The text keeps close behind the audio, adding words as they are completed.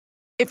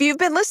If you've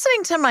been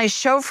listening to my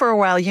show for a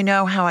while, you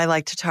know how I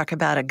like to talk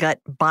about a gut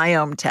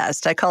biome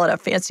test. I call it a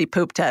fancy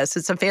poop test.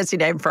 It's a fancy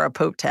name for a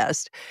poop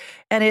test.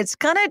 And it's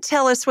going to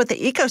tell us what the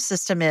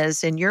ecosystem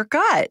is in your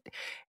gut.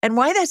 And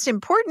why that's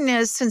important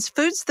is since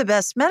food's the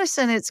best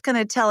medicine, it's going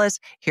to tell us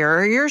here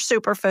are your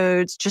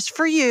superfoods just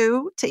for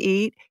you to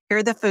eat. Here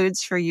are the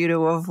foods for you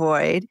to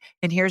avoid.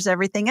 And here's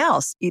everything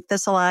else. Eat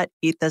this a lot,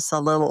 eat this a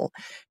little.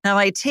 Now,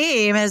 my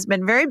team has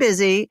been very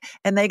busy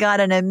and they got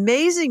an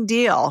amazing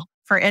deal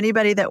for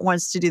anybody that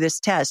wants to do this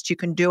test. You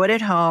can do it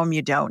at home.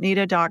 You don't need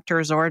a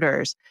doctor's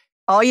orders.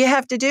 All you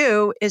have to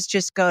do is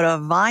just go to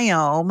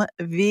Viome,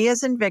 V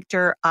as in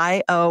Victor,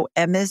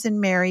 I-O-M as in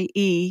Mary,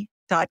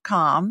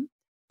 E.com,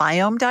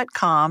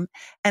 Viome.com.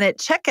 And at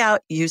checkout,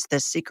 use the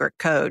secret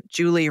code,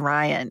 Julie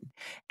Ryan,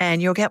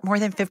 and you'll get more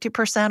than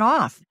 50%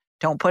 off.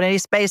 Don't put any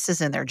spaces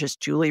in there,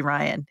 just Julie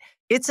Ryan.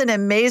 It's an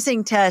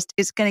amazing test.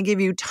 It's going to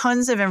give you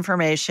tons of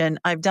information.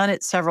 I've done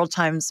it several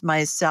times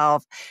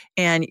myself,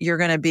 and you're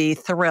going to be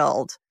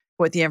thrilled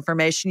with the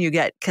information you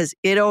get because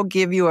it'll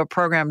give you a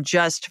program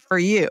just for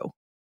you.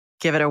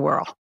 Give it a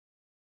whirl.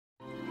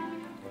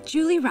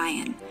 Julie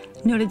Ryan,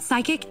 noted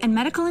psychic and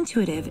medical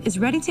intuitive, is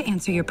ready to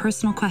answer your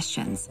personal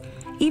questions,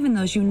 even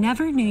those you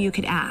never knew you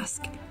could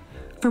ask.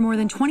 For more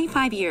than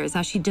 25 years,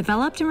 as she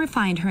developed and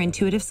refined her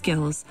intuitive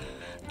skills,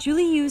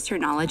 Julie used her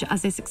knowledge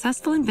as a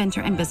successful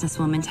inventor and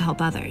businesswoman to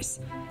help others.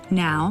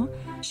 Now,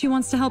 she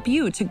wants to help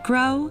you to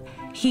grow,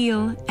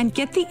 heal, and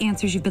get the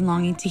answers you've been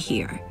longing to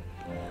hear.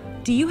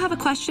 Do you have a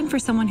question for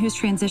someone who's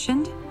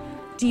transitioned?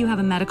 Do you have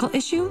a medical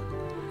issue?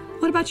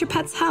 What about your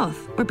pet's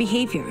health or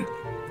behavior?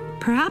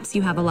 Perhaps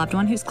you have a loved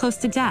one who's close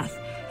to death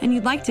and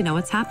you'd like to know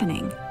what's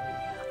happening.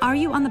 Are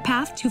you on the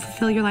path to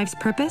fulfill your life's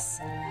purpose?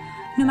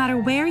 No matter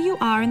where you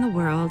are in the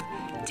world,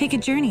 take a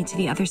journey to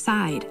the other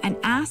side and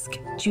ask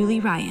Julie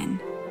Ryan.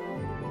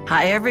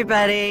 Hi,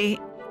 everybody.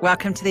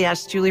 Welcome to the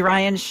Ask Julie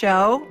Ryan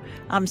Show.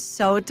 I'm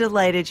so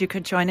delighted you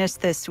could join us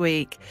this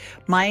week.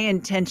 My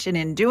intention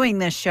in doing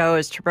this show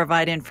is to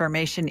provide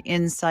information,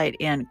 insight,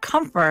 and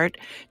comfort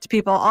to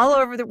people all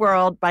over the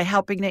world by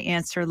helping to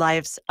answer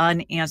life's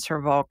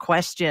unanswerable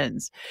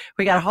questions.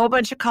 We got a whole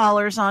bunch of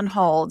callers on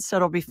hold, so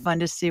it'll be fun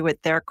to see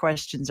what their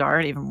questions are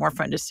and even more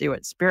fun to see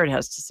what Spirit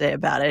has to say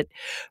about it.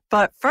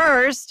 But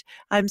first,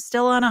 I'm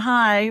still on a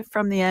high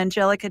from the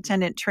angelic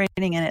attendant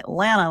training in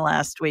Atlanta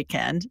last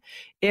weekend.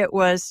 It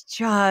was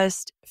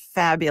just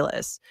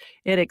fabulous.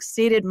 It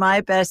exceeded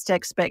my best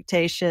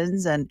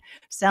expectations and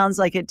sounds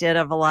like it did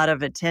of a lot of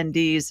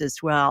attendees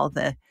as well.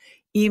 The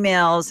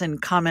emails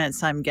and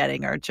comments I'm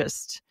getting are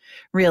just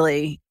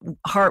really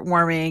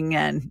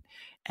heartwarming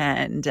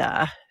and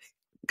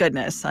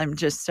goodness, I'm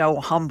just so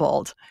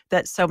humbled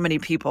that so many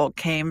people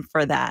came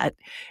for that.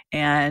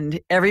 And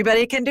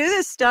everybody can do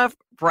this stuff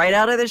right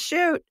out of the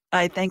chute.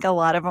 I think a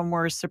lot of them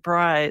were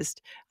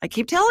surprised. I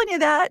keep telling you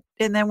that.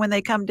 And then when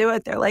they come do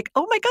it, they're like,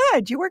 oh my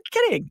God, you weren't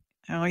kidding.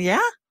 Oh,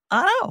 yeah,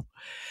 I know.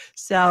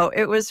 So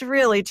it was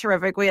really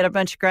terrific. We had a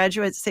bunch of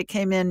graduates that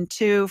came in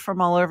too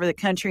from all over the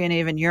country and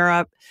even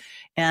Europe.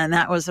 And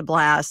that was a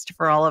blast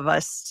for all of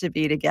us to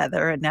be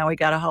together. And now we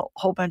got a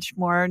whole bunch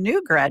more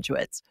new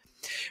graduates.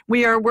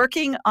 We are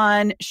working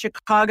on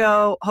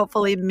Chicago,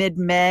 hopefully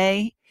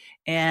mid-May,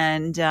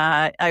 and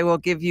I will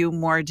give you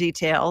more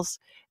details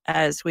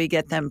as we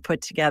get them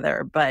put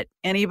together. But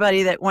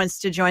anybody that wants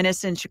to join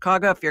us in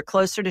Chicago, if you're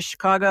closer to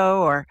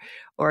Chicago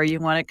or you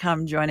want to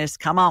come join us,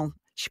 come on.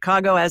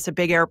 Chicago has a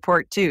big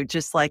airport too,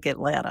 just like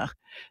Atlanta.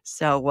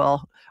 So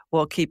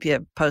we'll keep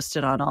you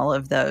posted on all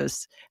of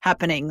those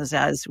happenings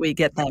as we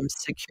get them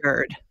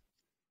secured.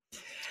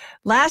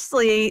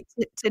 Lastly,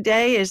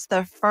 today is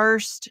the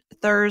first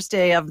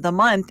Thursday of the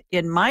month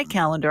in my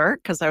calendar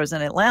because I was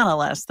in Atlanta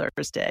last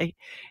Thursday.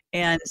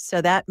 And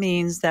so that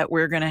means that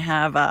we're going to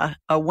have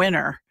a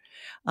winner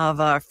of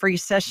a free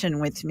session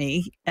with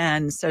me.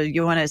 And so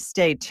you want to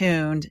stay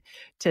tuned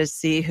to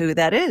see who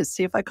that is.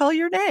 See if I call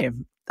your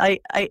name.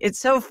 It's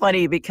so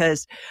funny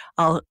because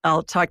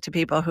I'll talk to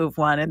people who've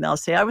won and they'll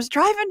say, I was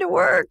driving to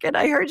work and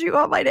I heard you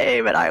call my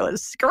name and I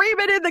was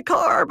screaming in the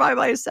car by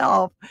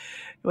myself,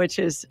 which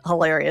is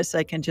hilarious.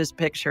 I can just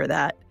picture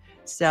that.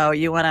 So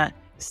you want to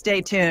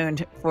stay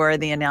tuned for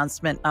the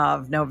announcement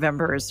of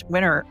November's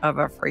winner of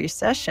a free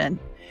session.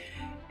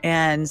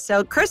 And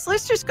so, Chris,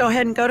 let's just go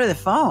ahead and go to the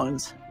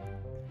phones.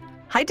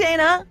 Hi,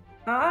 Dana.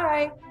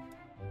 Hi.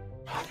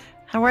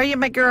 How are you,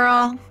 my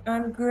girl?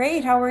 I'm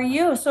great. How are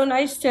you? So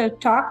nice to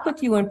talk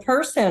with you in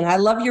person. I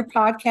love your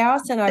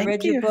podcast and I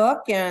read your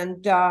book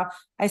and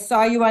I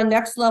saw you on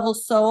Next Level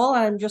Soul.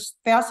 I'm just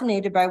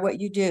fascinated by what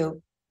you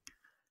do.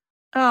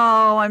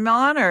 Oh, I'm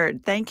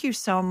honored. Thank you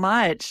so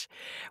much.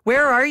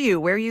 Where are you?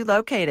 Where are you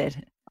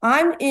located?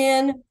 I'm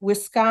in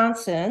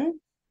Wisconsin,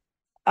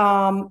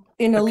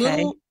 in a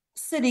little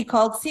city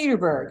called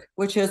Cedarburg,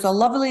 which is a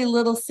lovely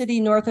little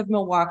city north of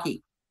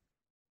Milwaukee.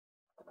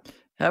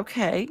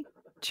 Okay.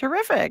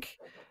 Terrific.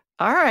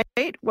 All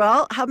right.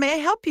 Well, how may I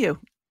help you?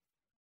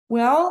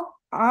 Well,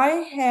 I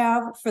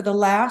have for the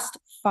last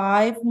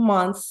 5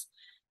 months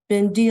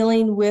been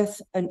dealing with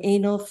an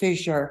anal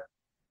fissure.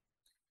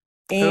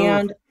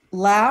 And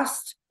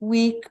last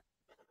week,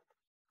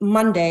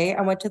 Monday,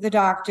 I went to the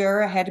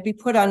doctor. I had to be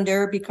put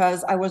under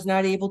because I was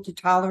not able to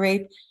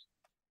tolerate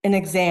an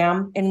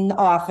exam in the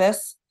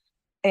office,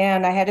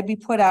 and I had to be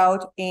put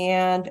out,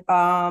 and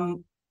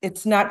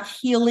it's not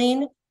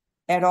healing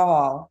at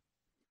all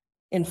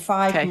in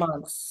 5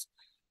 months.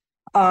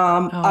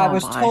 I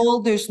was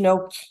told there's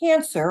no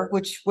cancer,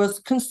 which was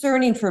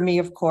concerning for me,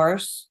 of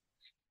course.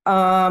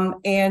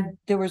 And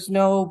there was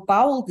no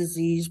bowel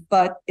disease,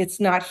 but it's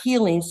not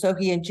healing. So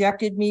he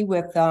injected me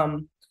with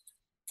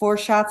 4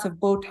 shots of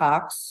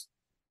Botox,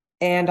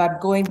 and I'm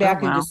going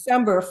back in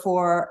December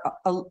for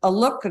a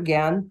look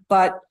again.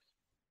 But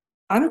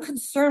I'm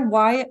concerned.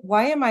 Why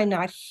am I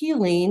not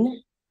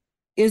healing?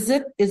 Is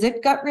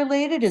it gut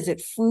related? Is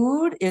it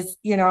food? Is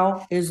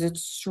it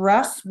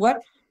stress?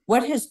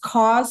 What has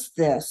caused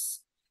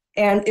this?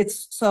 And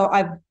so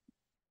I've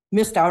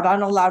missed out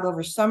on a lot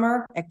over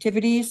summer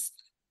activities,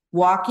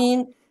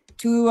 walking,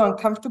 too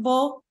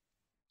uncomfortable.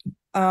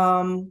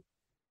 I'm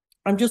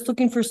just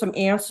looking for some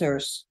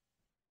answers.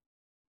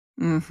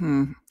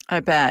 I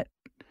bet.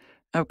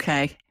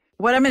 Okay.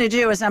 What I'm going to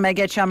do is I'm going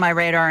to get you on my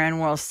radar and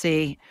we'll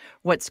see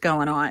what's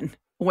going on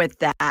with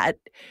that.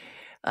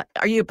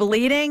 Are you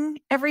bleeding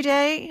every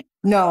day?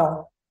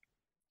 No.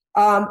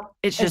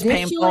 It's just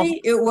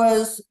initially, painful. It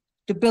was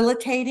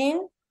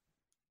debilitating.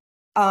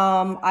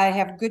 I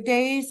have good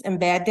days and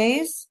bad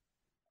days.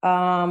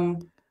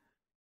 So,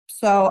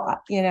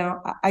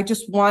 I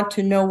just want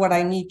to know what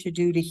I need to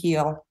do to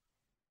heal.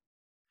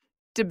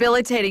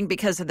 Debilitating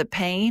because of the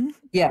pain?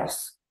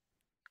 Yes.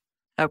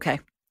 Okay.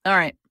 All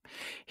right.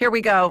 Here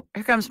we go.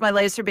 Here comes my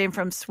laser beam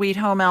from Sweet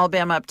Home,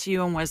 Alabama, up to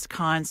you in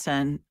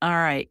Wisconsin. All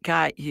right.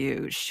 Got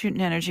you.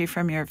 Shooting energy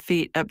from your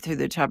feet up through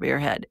the top of your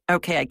head.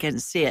 Okay. I can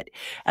see it.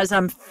 As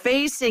I'm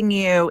facing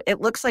you, it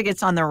looks like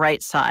it's on the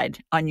right side,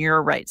 on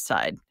your right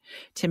side.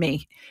 To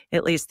me,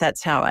 at least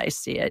that's how I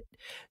see it.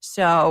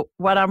 So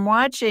what I'm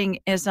watching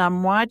is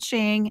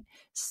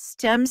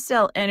stem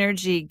cell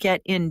energy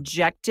get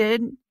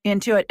injected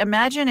into it.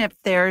 Imagine if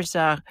there's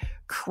a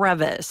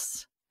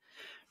crevice,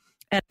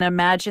 and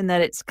imagine that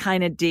it's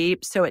kind of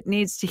deep, so it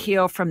needs to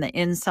heal from the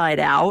inside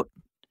out.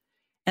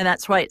 And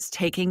that's why it's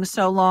taking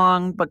so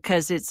long,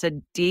 because it's a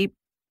deep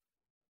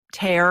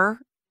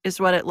tear is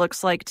what it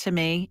looks like to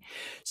me.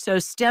 So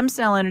stem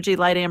cell energy,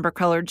 light amber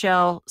colored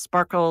gel,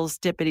 sparkles,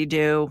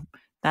 dippity-doo,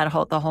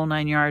 the whole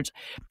 9 yards,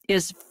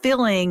 is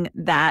filling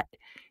that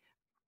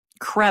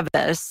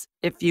crevice,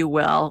 if you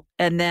will,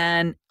 and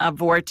then a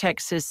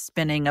vortex is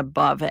spinning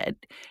above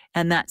it.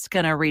 And that's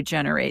going to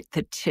regenerate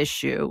the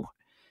tissue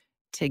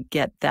to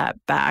get that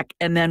back.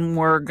 And then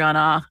we're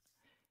gonna,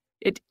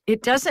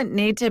 it doesn't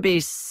need to be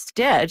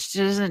stitched. It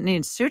doesn't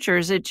need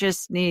sutures. It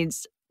just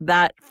needs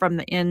that from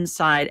the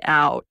inside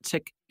out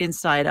to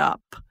inside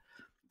up.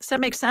 Does that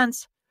make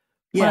sense?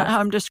 Yeah.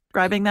 How I'm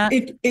describing that?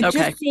 It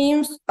just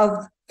seems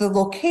of the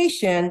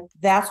location,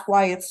 that's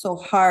why it's so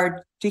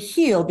hard to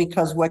heal,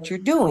 because what you're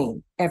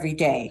doing every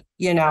day,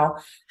 Yeah.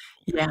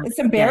 It's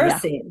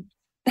embarrassing.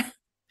 Yeah.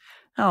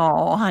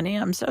 Oh, honey,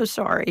 I'm so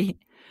sorry.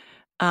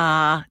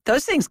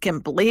 Those things can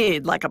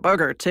bleed like a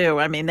booger too.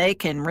 I mean, they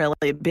can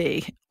really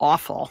be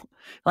awful.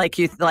 Like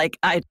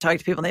I talked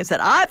to people and they said,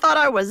 I thought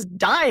I was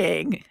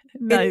dying.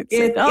 It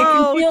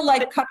can feel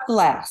like cut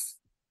glass.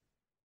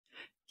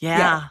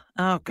 Yeah.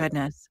 Oh,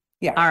 goodness.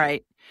 Yeah. All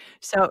right.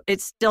 So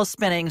it's still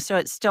spinning. So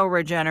it's still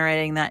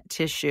regenerating that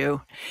tissue.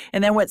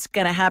 And then what's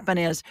going to happen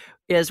is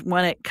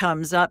when it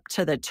comes up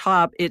to the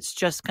top, it's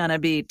just going to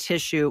be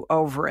tissue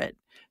over it.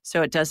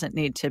 So it doesn't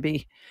need to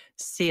be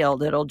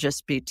sealed. It'll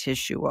just be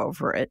tissue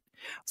over it.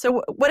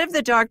 So what have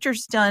the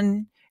doctors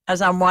done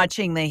as I'm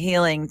watching the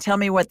healing? Tell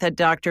me what the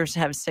doctors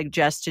have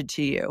suggested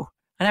to you.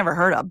 I never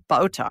heard of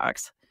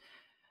Botox.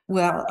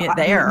 Well,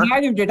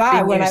 neither did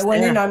I when I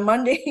went in on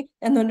Monday,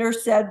 and the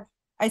nurse said,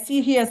 I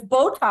see he has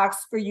Botox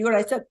for you. And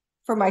I said,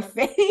 for my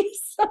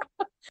face?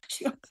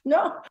 She goes,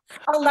 no,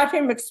 I'll let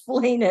him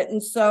explain it.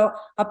 And so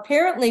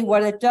apparently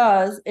what it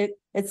does,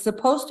 it's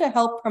supposed to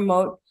help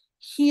promote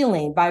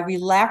healing by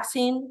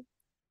relaxing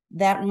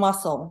that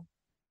muscle.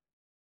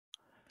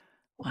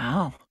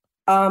 Wow.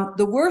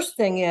 The worst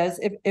thing is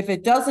if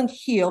it doesn't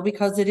heal,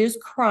 because it is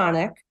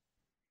chronic,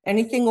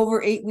 anything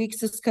over 8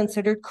 weeks is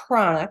considered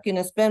chronic, and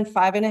it's been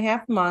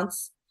 5.5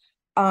 months.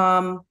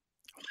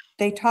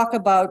 They talk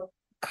about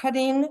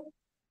cutting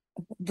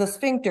the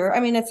sphincter.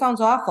 I mean, it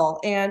sounds awful.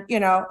 And,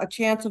 a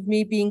chance of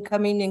me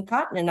becoming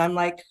incontinent. I'm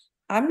like,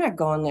 I'm not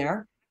going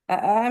there.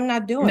 I'm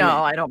not doing it.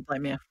 No, I don't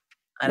blame you.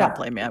 I don't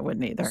blame you. I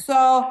wouldn't either.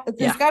 So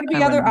there's got to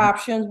be other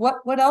options.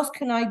 What else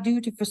can I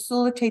do to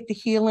facilitate the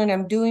healing?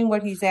 I'm doing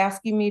what he's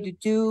asking me to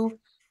do.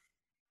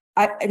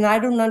 And I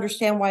don't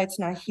understand why it's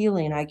not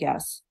healing, I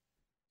guess.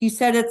 He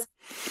said it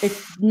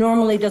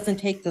normally doesn't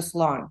take this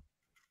long.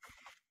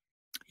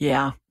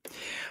 Yeah.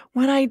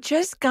 What I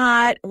just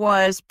got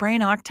was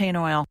brain octane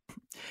oil,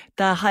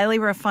 the highly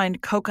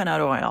refined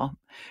coconut oil,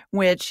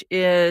 which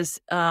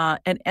is an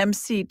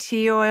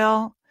MCT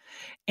oil.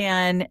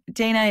 And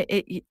Dana,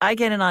 I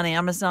get it on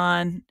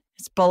Amazon.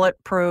 It's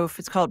bulletproof.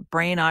 It's called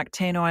brain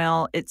octane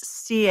oil. It's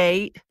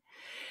C8.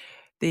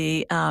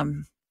 The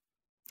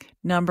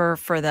number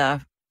for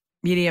the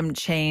medium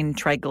chain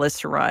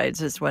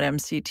triglycerides is what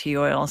MCT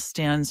oil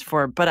stands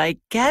for. But I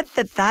get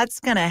that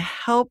that's going to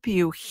help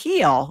you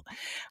heal.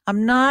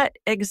 I'm not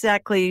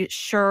exactly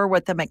sure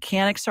what the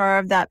mechanics are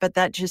of that, but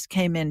that just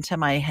came into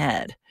my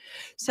head.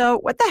 So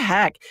what the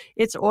heck?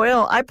 It's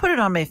oil. I put it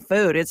on my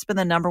food. It's been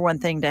the number one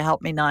thing to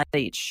help me not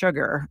eat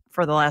sugar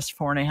for the last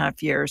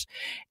 4.5 years.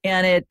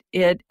 And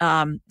it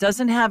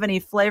doesn't have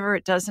any flavor.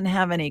 It doesn't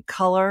have any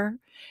color.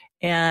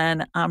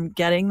 And I'm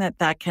getting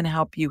that can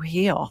help you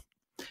heal.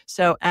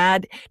 So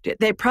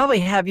they probably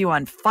have you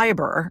on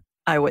fiber,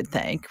 I would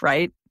think,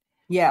 right?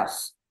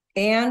 Yes.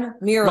 And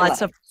Miralax.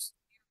 Lots of.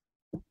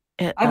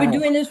 I've been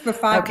doing this for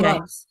 5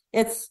 months.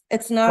 It's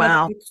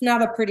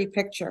not a pretty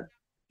picture.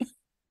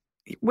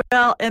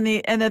 Well, and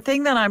the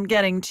thing that I'm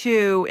getting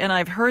too, and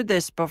I've heard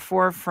this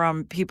before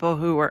from people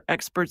who are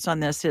experts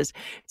on this, is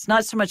it's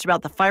not so much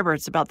about the fiber,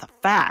 it's about the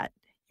fat.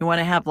 You want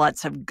to have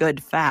lots of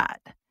good fat,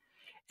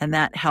 and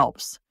that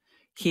helps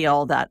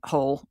heal that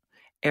whole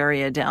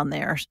area down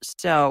there.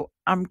 So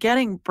I'm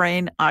getting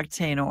brain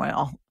octane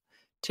oil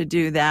to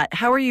do that.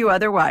 How are you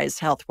otherwise,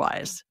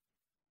 health-wise?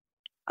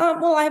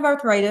 Well, I have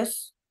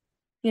arthritis.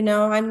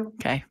 I'm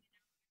okay.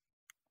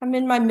 I'm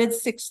in my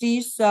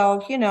mid-60s,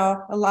 so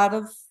a lot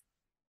of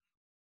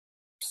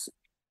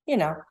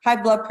high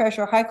blood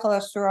pressure, high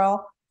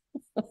cholesterol.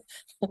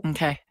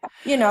 Okay.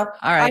 All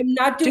right. I'm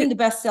not doing the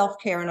best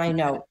self-care, and I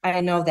know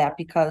that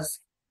because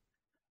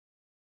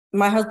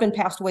my husband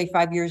passed away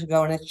 5 years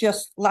ago, and it's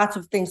just lots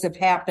of things have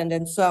happened.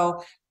 And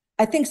so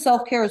I think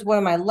self-care is one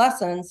of my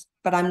lessons,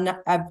 but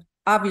I've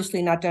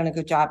obviously not done a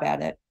good job at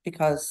it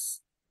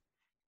because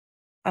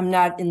I'm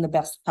not in the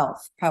best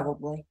health,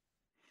 probably.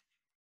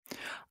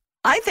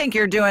 I think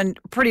you're doing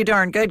pretty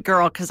darn good,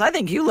 girl, because I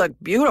think you look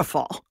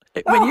beautiful.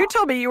 When you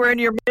told me you were in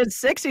your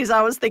mid-60s,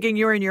 I was thinking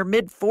you were in your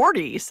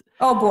mid-40s.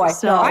 Oh, boy.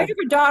 So, no, I have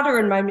a daughter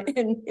in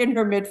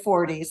her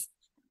mid-40s.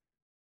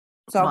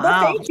 So, wow.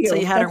 But thank you. So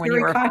you had That's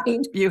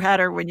you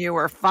had her when you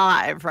were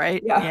 5,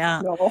 right?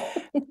 Yeah. No.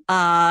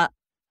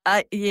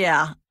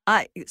 Yeah.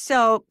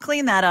 So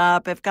clean that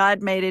up. If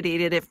God made it,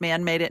 eat it. If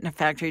man made it in a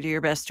factory, do your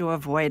best to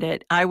avoid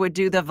it. I would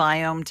do the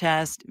Viome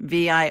test,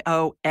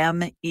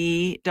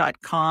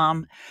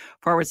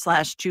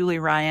 viome.com/Julie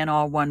Ryan,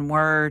 all one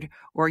word,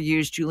 or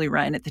use Julie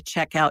Ryan at the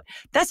checkout.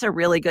 That's a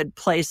really good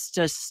place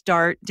to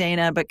start,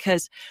 Dana,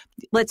 because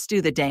let's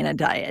do the Dana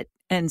diet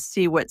and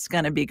see what's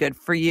going to be good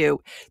for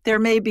you. There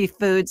may be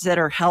foods that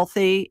are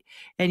healthy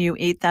and you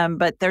eat them,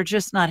 but they're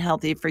just not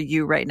healthy for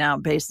you right now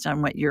based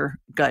on what your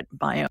gut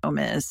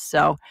biome is.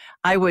 So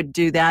I would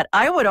do that.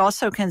 I would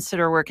also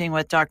consider working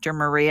with Dr.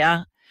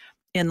 Maria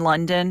in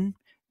London,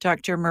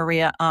 Dr.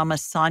 Maria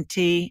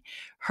Amasanti.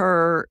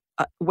 Her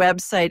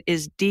website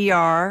is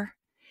DRAMASAN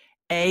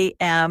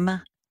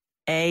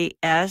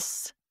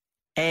as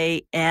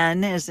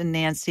in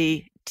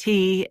Nancy,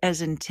 T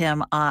as in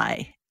Tim,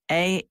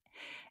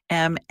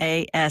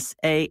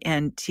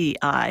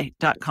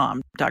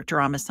 MASANTI.com,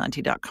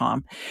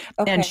 dramasanti.com.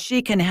 Okay. And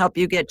she can help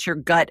you get your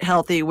gut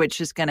healthy,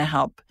 which is going to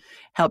help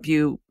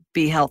you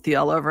be healthy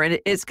all over. And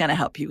it's going to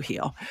help you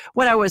heal.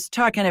 What I was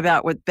talking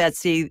about with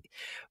Betsy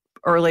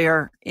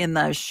earlier in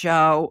the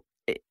show,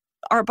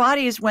 our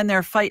bodies, when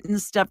they're fighting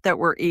stuff that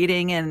we're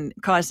eating and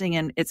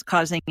it's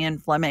causing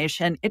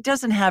inflammation, it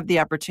doesn't have the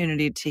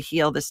opportunity to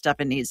heal the stuff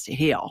it needs to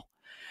heal.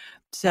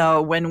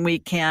 So when we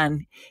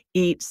can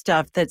eat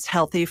stuff that's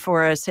healthy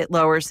for us, it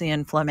lowers the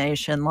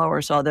inflammation,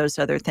 lowers all those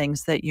other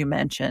things that you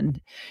mentioned.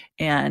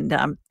 And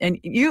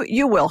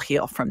you will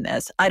heal from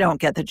this. I don't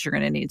get that you're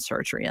going to need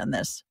surgery on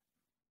this.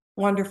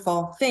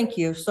 Wonderful. Thank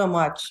you so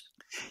much.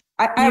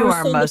 I You was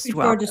are so most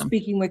looking forward to welcome.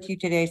 speaking with you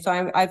today.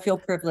 So I feel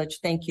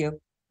privileged. Thank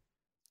you.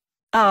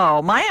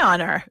 Oh, my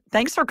honor.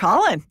 Thanks for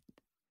calling.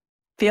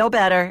 Feel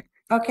better.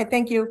 Okay.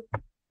 Thank you.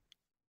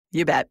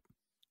 You bet.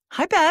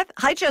 Hi, Beth.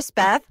 Hi, Just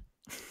Beth.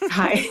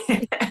 Hi.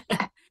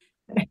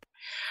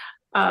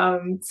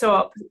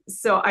 So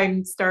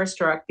I'm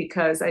starstruck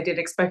because I did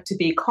expect to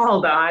be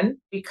called on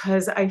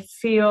because I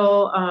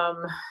feel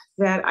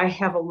that I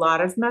have a lot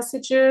of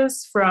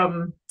messages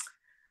from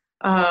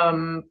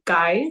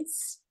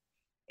guides,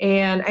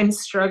 and I'm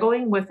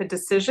struggling with a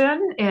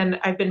decision, and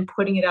I've been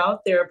putting it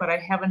out there, but I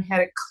haven't had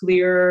a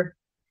clear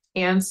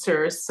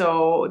answer.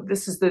 So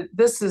this is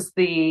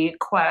the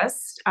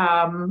quest.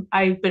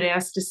 I've been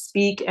asked to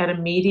speak at a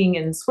meeting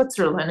in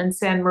Switzerland, in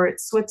St.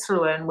 Moritz,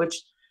 Switzerland, which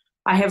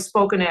I have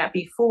spoken at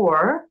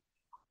before,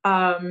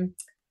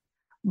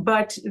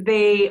 but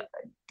they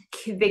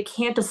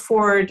can't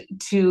afford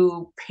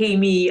to pay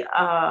me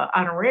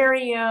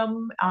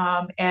honorarium.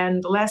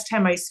 And the last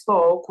time I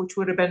spoke, which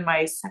would have been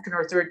my second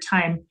or third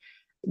time,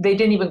 they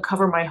didn't even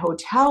cover my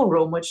hotel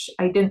room, which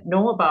I didn't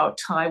know about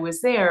till I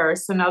was there.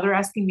 So now they're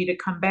asking me to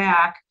come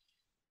back.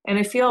 And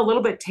I feel a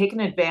little bit taken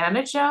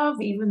advantage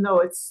of, even though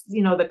it's,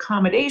 the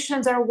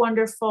accommodations are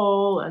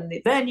wonderful and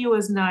the venue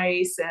is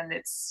nice and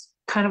it's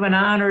kind of an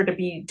honor to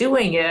be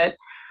doing it.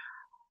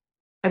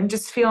 I'm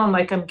just feeling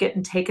like I'm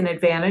getting taken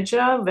advantage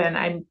of,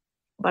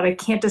 but I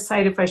can't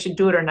decide if I should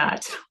do it or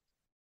not.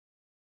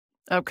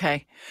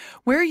 Okay.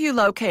 Where are you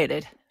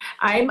located?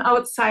 I'm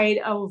outside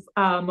of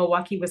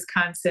Milwaukee,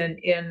 Wisconsin,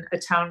 in a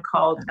town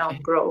called Elm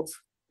Okay. Grove.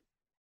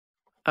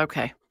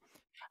 Okay.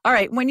 All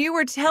right. When you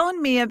were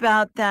telling me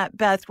about that,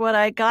 Beth, what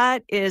I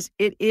got is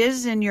it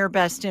is in your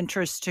best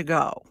interest to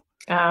go,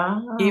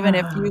 even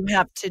if Ah, you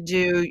have to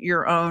do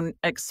your own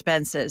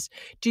expenses.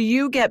 Do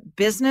you get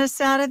business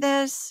out of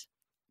this?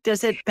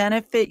 Does it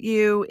benefit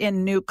you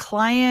in new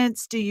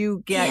clients? Do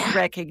you get yeah.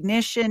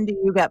 recognition? Do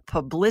you get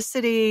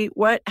publicity?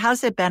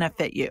 How's it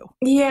benefit you?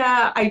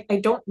 Yeah, I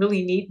don't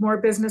really need more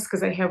business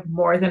because I have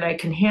more than I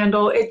can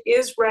handle. It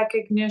is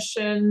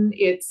recognition.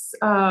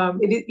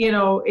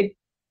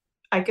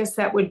 I guess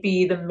that would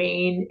be the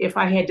main, if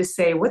I had to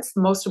say, what's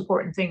the most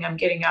important thing I'm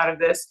getting out of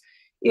this?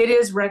 It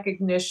is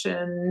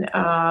recognition.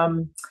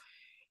 I'm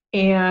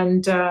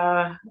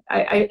a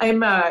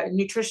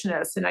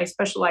nutritionist and I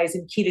specialize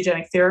in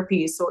ketogenic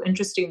therapy. So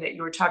interesting that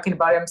you were talking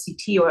about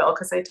MCT oil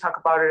because I talk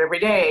about it every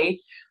day.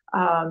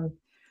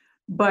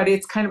 But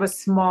it's kind of a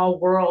small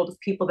world of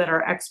people that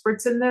are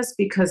experts in this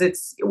because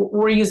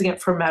we're using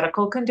it for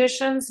medical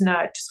conditions,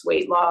 not just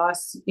weight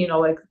loss,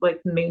 like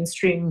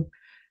mainstream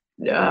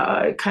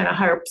kind of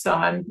harps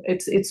on.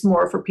 It's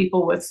more for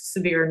people with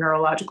severe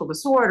neurological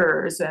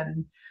disorders,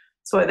 and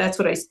so that's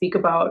what I speak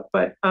about.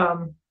 But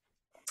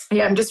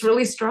yeah, I'm just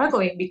really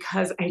struggling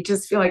because I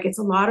just feel like it's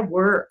a lot of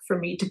work for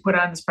me to put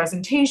on this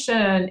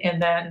presentation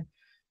and then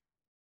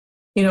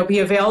be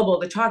available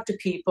to talk to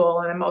people.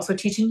 And I'm also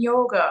teaching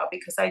yoga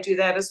because I do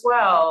that as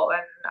well,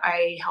 and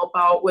I help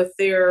out with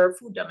their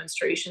food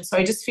demonstration. So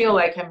I just feel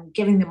like I'm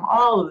giving them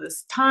all of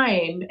this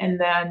time and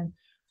then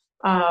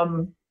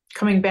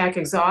coming back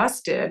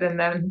exhausted, and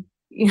then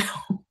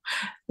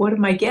what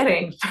am I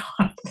getting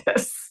from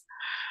this?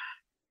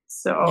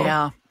 So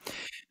Yeah.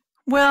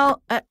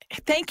 Well,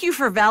 thank you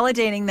for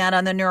validating that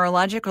on the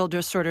neurological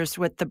disorders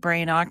with the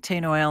brain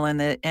octane oil and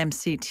the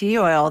MCT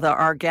oil,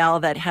 our gal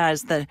that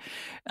has the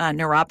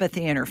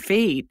neuropathy in her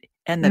feet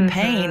and the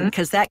pain,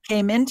 because that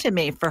came into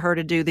me for her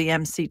to do the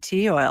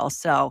MCT oil.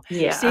 So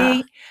yeah,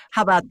 see,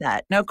 how about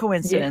that? No yeah,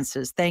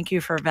 coincidences. Thank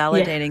you for yeah.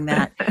 validating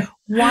that.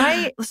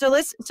 Why? So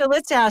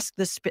let's ask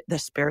the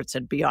spirits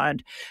and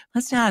beyond.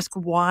 Let's ask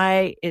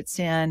why it's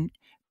in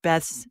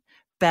Beth's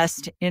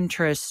best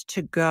interest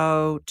to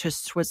go to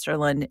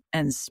Switzerland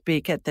and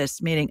speak at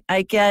this meeting.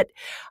 I get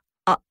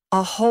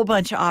a whole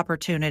bunch of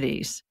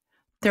opportunities.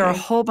 There are a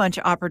Okay. whole bunch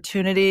of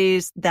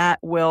opportunities that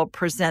will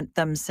present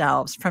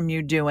themselves from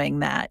you doing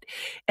that.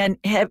 And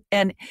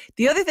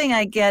the other thing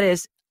I get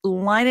is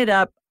line it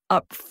up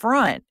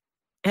front.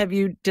 Have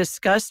you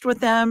discussed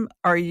with them?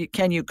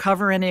 Can you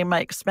cover any of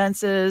my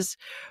expenses?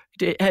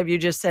 Have you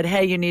just said,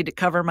 hey, you need to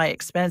cover my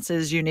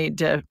expenses. You need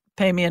to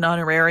pay me an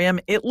honorarium?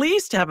 At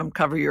least have them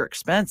cover your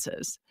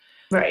expenses.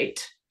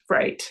 Right.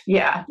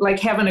 Yeah, like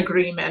have an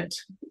agreement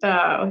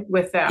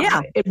with them.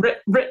 Yeah.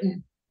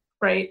 Written,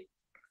 right?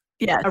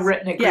 Yes. A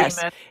written Yes.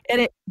 agreement.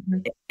 And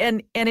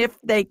Mhm. and if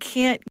they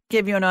can't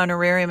give you an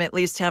honorarium, at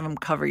least have them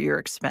cover your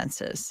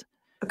expenses.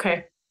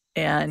 Okay.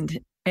 And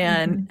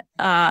Mhm.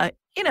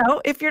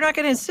 if you're not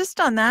going to insist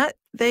on that,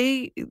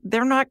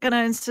 they're not going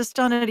to insist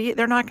on it.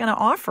 They're not going to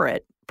offer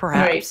it, Right.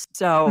 perhaps.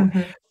 So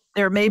Mhm.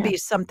 there may Yeah. be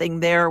something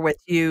there with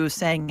you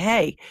saying,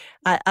 hey,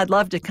 I'd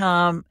love to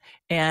come.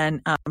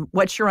 And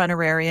what's your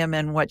honorarium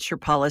and what's your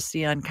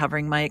policy on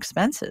covering my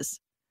expenses?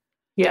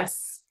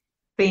 Yes.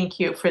 Thank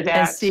you for And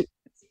that. see,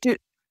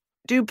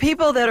 do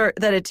people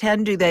that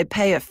attend, do they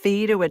pay a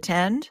fee to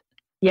attend?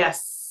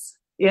 Yes.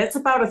 Yeah, it's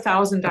about Okay.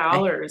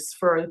 $1,000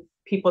 for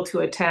people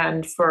to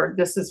attend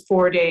this is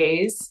 4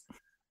 days.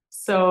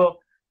 So,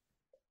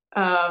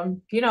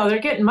 they're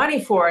getting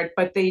money for it,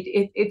 but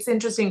it's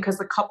interesting because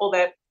the couple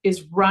that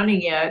is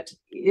running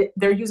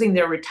they're using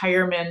their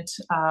retirement,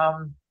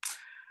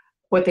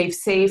 what they've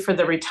saved for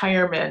the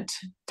retirement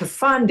to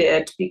fund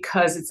it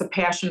because it's a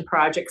passion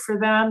project for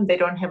them. They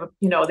don't have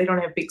they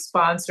don't have big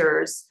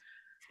sponsors.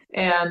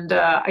 And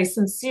I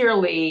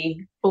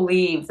sincerely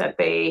believe that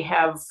they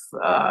have,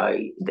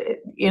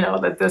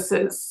 that this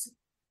is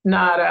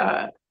not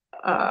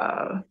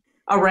a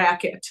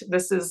racket.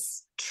 This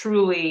is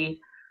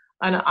truly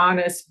an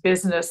honest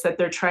business that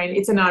they're trying.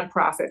 It's a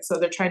nonprofit, so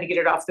they're trying to get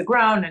it off the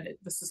ground. And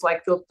this is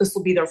like this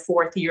will be their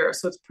fourth year,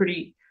 so it's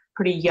pretty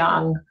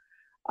young.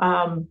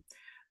 Um,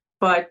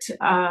 but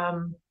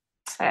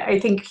I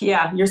think,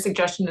 yeah, your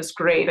suggestion is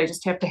great. I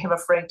just have to have a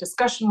frank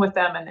discussion with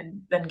them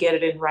and then get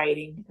it in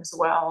writing as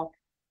well.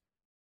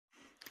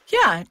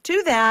 Yeah,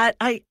 do that.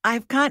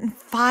 I've gotten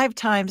 5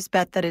 times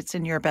bet that it's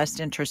in your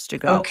best interest to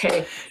go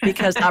Okay.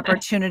 because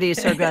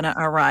opportunities are going to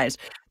arise.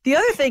 The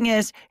other thing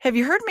is, have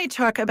you heard me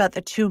talk about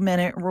the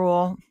 2-minute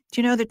rule?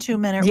 Do you know the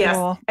 2-minute Yes,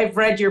 rule? I've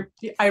read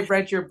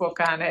your book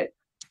on it.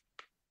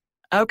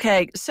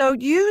 Okay, so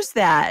use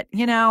that.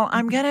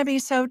 I'm going to be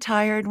so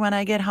tired when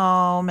I get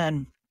home,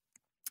 and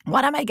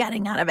what am I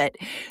getting out of it?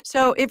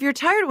 So if you're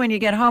tired when you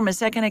get home, is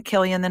that going to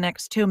kill you in the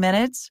next 2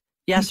 minutes?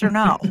 Yes or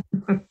no?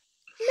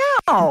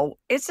 No,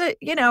 it's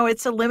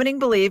a limiting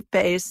belief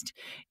based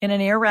in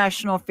an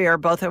irrational fear,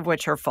 both of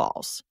which are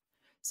false.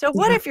 So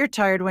what if you're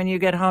tired when you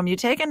get home? You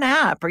take a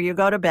nap or you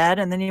go to bed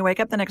and then you wake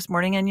up the next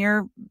morning and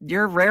you're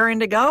raring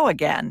to go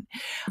again.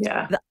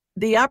 Yeah.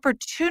 The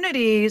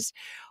opportunities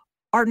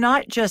are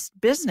not just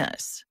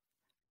business.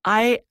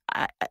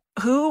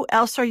 Who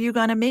else are you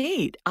going to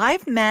meet?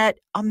 I've met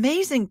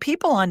amazing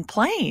people on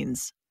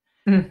planes.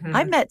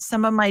 I've met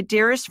some of my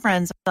dearest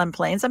friends on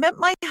planes. I met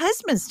my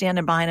husband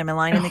standing behind him in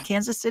line in the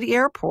Kansas City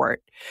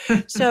airport.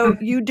 So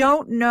you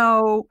don't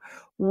know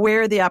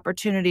where the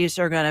opportunities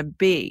are going to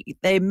be.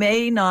 They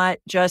may not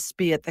just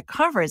be at the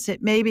conference.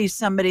 It may be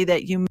somebody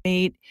that you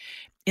meet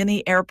in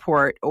the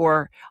airport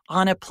or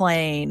on a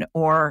plane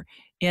or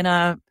in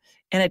a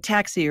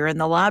taxi or in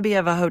the lobby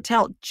of a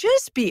hotel.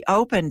 Just be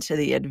open to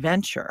the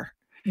adventure.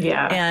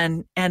 Yeah.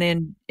 And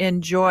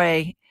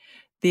enjoy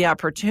the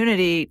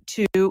opportunity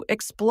to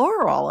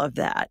explore all of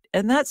that.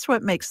 And that's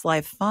what makes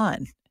life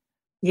fun.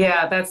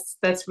 Yeah,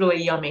 that's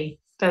really yummy.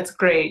 That's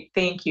great.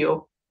 Thank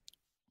you.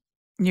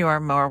 You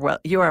are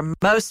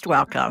most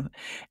welcome.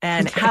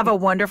 And have a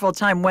wonderful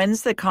time.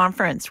 When's the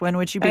conference? When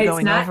would you be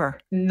going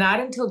over? Not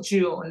until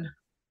June.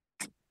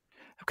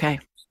 Okay.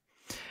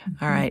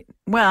 All right.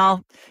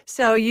 Well,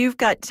 so you've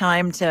got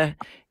time to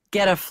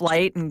get a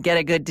flight and get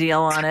a good deal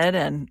on it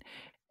and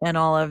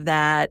all of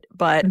that.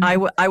 But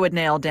I would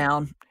nail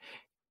down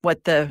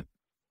what the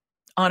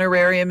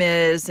honorarium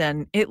is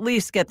and at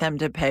least get them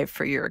to pay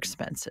for your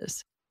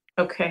expenses.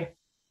 Okay.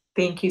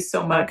 Thank you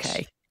so much.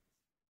 Okay.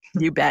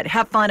 You bet.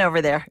 Have fun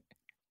over there.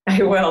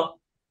 I will.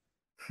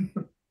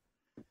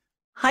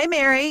 Hi,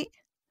 Mary.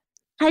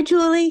 Hi,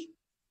 Julie.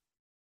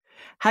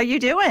 How you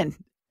doing?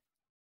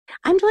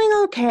 I'm doing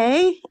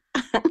okay.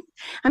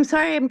 I'm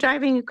sorry I'm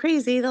driving you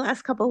crazy the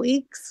last couple of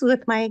weeks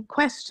with my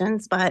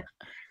questions, but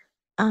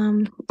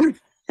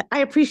I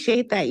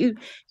appreciate that you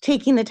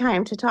taking the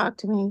time to talk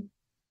to me.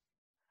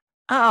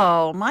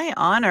 Oh, my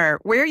honor.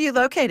 Where are you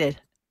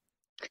located?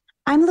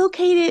 I'm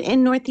located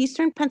in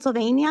northeastern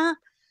Pennsylvania,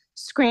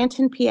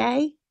 Scranton,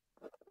 PA.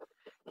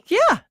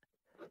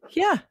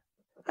 Yeah.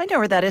 I know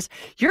where that is.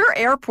 Your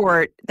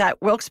airport,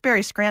 that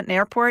Wilkes-Barre Scranton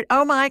Airport,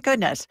 oh my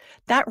goodness.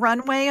 That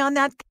runway on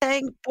that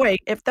thing, boy,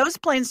 if those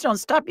planes don't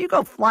stop, you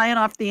go flying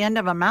off the end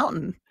of a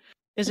mountain.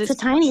 It's a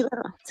tiny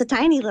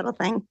little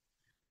thing.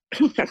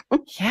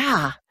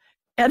 Yeah.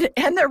 And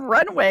the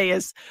runway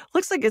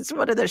looks like it's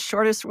one of the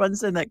shortest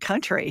ones in the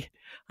country.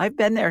 I've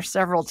been there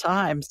several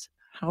times.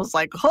 I was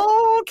like,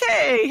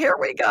 okay, here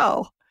we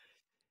go.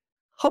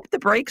 Hope the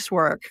brakes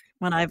work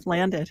when I've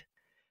landed.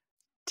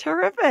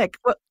 Terrific.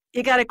 Well,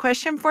 you got a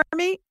question for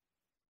me?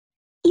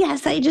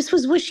 Yes, I just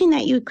was wishing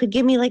that you could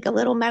give me like a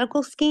little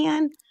medical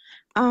scan,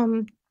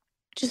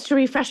 just to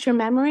refresh your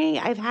memory.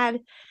 I've had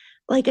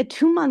like a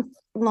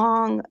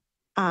 2-month-long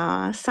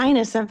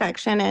sinus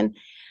infection, and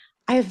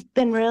I've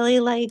been really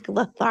like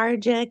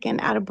lethargic and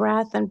out of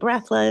breath and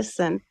breathless.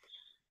 And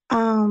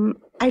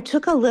I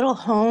took a little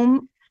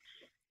home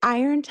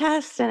iron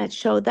test, and it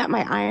showed that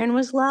my iron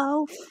was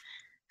low.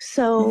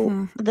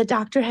 So the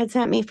doctor had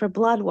sent me for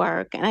blood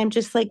work, and I'm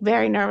just like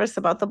very nervous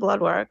about the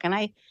blood work. And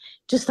I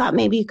just thought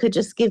maybe you could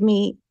just give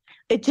me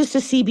just a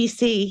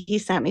CBC he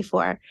sent me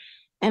for.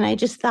 And I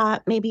just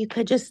thought maybe you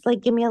could just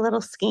like give me a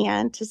little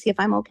scan to see if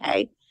I'm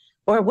okay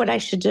or what I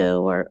should do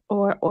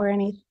or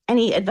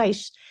any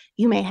advice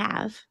you may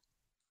have.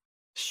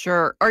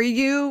 Sure. Are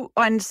you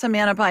on some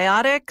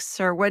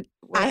antibiotics or what?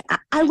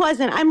 I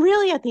wasn't. I'm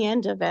really at the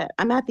end of it.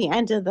 I'm at the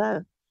end of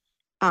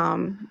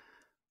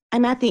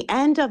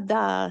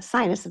the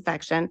sinus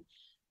infection,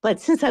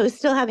 but since I was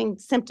still having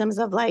symptoms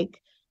of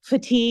like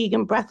fatigue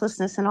and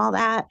breathlessness and all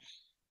that,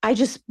 I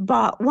just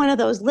bought one of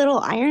those little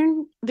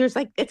iron.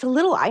 It's a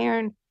little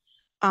iron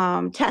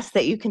test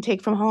that you can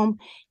take from home,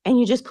 and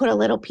you just put a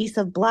little piece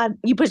of blood.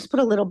 You just put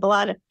a little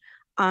blood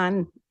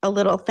on a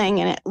little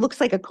thing, and it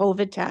looks like a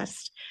COVID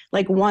test.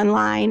 Like 1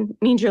 line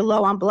means you're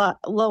low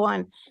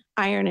on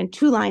iron, and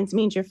 2 lines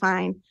means you're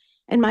fine.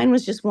 And mine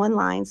was just 1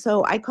 line.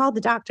 So I called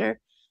the doctor.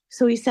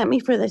 So he sent me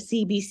for the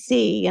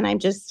CBC, and I'm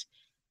just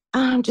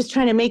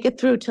trying to make it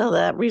through till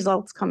the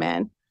results come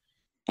in.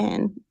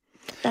 And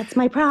that's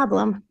my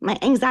problem, my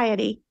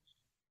anxiety.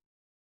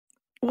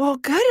 Well,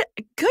 good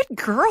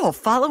girl,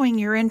 following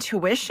your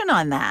intuition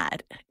on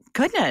that.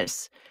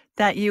 Goodness,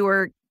 that you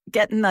were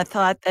getting the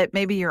thought that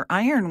maybe your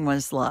iron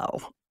was low.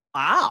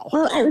 Wow.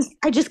 Well,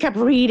 I just kept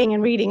reading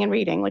and reading and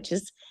reading, which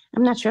is,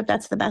 I'm not sure if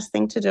that's the best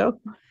thing to do.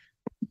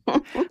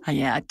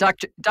 Yeah,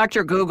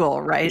 Dr.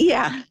 Google, right?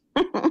 Yeah.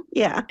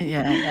 Yeah.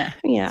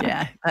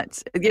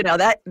 That's,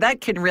 that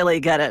can really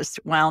get us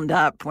wound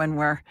up when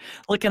we're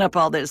looking up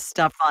all this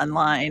stuff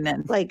online.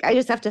 And like, I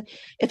just have to,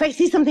 if I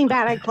see something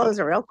bad, I close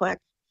it real quick.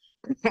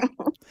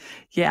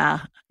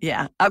 Yeah.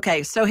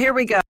 Okay, so here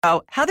we go.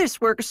 How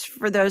this works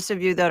for those of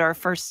you that are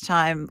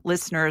first-time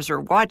listeners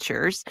or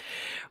watchers,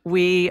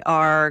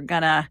 I'm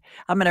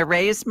gonna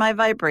raise my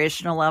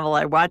vibrational level.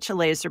 I watch a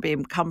laser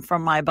beam come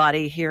from my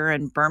body here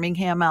in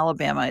Birmingham,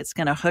 Alabama. It's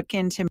gonna hook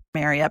into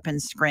Mary up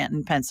in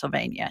Scranton,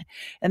 Pennsylvania.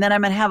 And then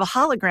I'm gonna have a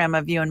hologram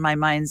of you in my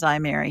mind's eye,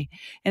 Mary.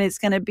 And it's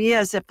gonna be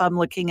as if I'm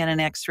looking at an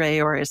X-ray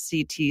or a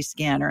CT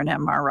scan or an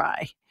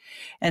MRI.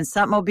 and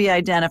something will be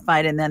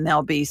identified, and then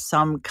there'll be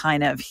some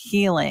kind of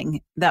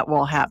healing that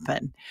will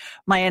happen.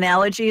 My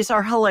analogies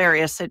are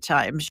hilarious at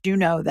times. You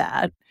know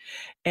that.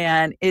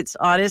 And it's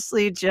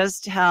honestly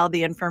just how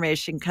the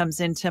information comes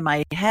into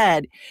my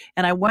head.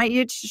 And I want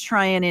you to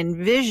try and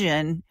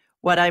envision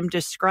what I'm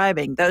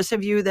describing. Those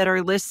of you that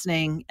are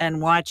listening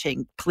and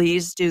watching,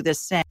 please do the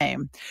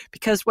same.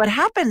 Because what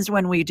happens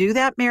when we do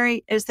that,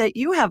 Mary, is that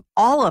you have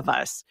all of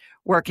us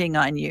working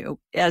on you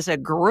as a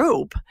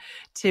group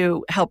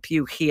to help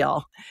you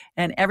heal,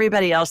 and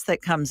everybody else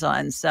that comes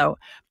on. So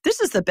this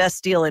is the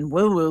best deal in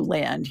woo-woo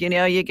land. You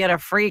know, you get a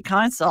free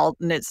consult,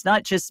 and it's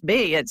not just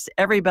me, it's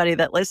everybody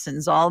that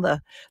listens, all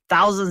the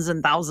thousands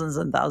and thousands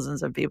and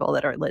thousands of people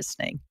that are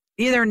listening,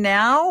 either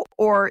now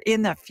or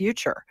in the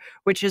future,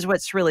 which is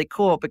what's really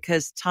cool,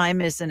 because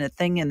time isn't a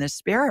thing in the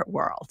spirit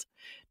world.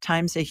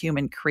 Time's a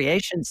human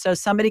creation. So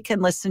somebody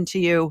can listen to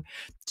you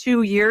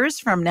 2 years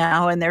from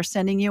now, and they're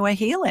sending you a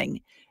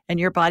healing,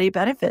 and your body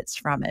benefits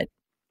from it.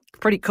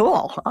 Pretty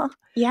cool, huh?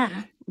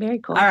 Yeah, very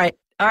cool. All right.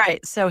 All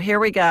right. So here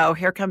we go.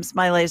 Here comes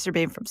my laser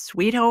beam from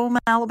Sweet Home,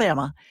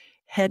 Alabama,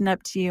 heading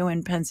up to you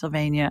in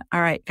Pennsylvania.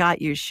 All right.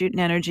 Got you.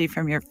 Shooting energy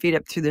from your feet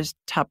up through the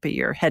top of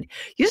your head.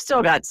 You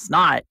still got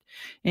snot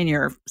in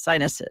your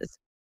sinuses.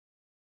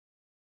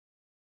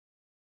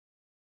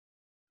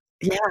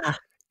 Yeah.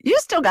 You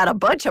still got a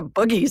bunch of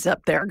boogies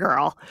up there,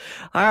 girl.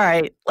 All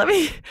right.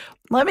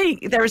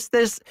 There's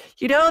this,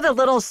 you know, the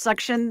little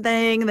suction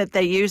thing that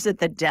they use at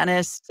the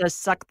dentist to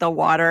suck the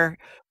water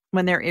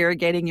when they're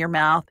irrigating your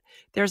mouth.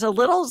 There's a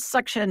little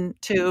suction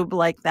tube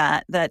like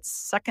that that's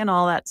sucking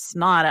all that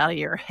snot out of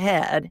your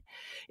head.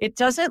 It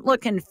doesn't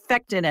look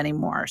infected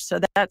anymore. So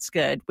that's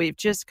good. We've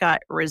just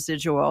got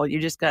residual.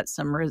 You just got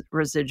some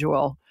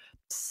residual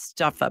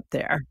stuff up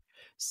there.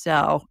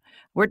 So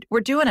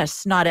we're doing a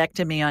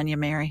snotectomy on you,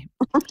 Mary.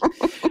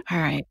 All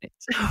right.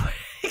 So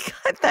we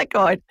got that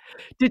going.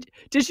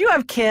 Did you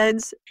have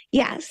kids?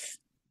 Yes.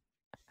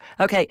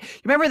 Okay.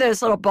 You remember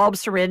those little bulb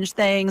syringe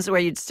things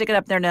where you'd stick it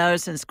up their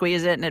nose and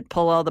squeeze it and it'd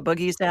pull all the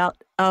boogies out?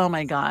 Oh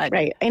my God.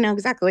 Right. I know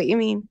exactly what you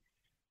mean.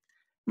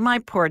 My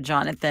poor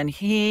Jonathan,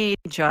 he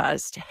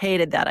just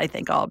hated that. I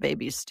think all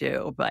babies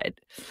do, but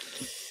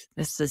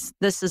this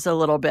is a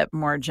little bit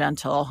more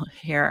gentle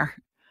here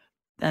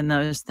than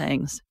those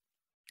things.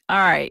 All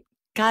right.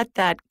 Got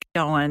that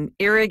going.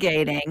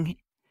 Irrigating.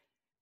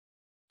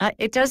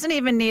 It doesn't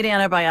even need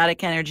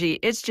antibiotic energy.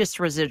 It's just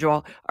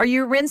residual. Are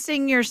you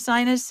rinsing your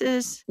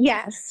sinuses?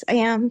 Yes, I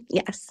am.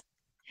 Yes.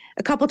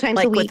 A couple times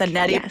a Like week. with a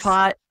neti Yes.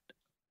 pot?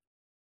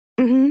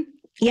 Mm-hmm.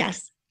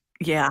 Yes.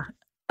 Yeah.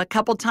 A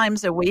couple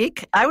times a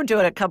week? I would do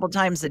it a couple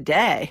times a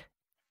day.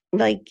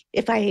 Like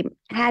if I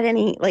had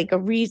any, like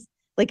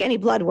any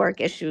blood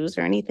work issues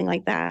or anything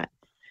like that.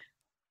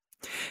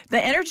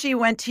 The energy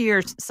went to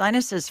your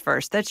sinuses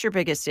first. That's your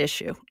biggest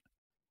issue.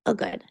 Oh,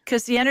 good.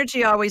 Because the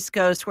energy always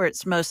goes where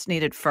it's most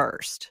needed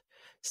first.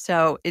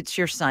 So it's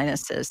your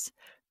sinuses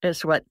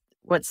is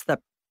what's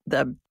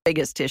the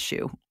biggest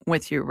issue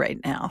with you right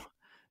now.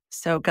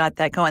 So got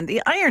that going.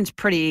 The iron's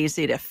pretty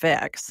easy to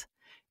fix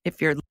if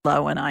you're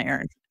low in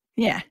iron.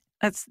 Yeah,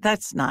 it's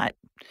not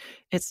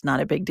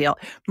a big deal.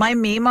 My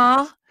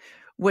Meemaw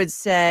would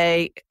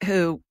say,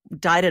 who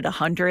died at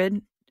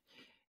 100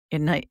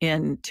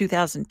 in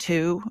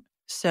 2002.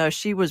 So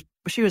she was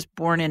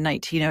born in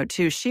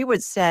 1902. She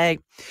would say,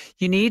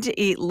 you need to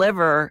eat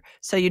liver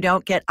so you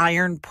don't get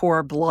iron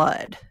poor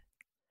blood.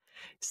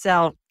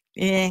 So,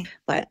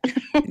 But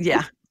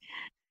yeah.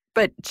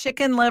 But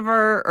chicken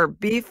liver or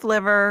beef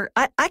liver,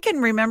 I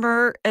can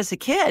remember as a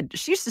kid,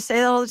 she used to say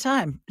that all the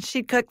time.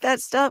 She'd cook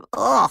that stuff.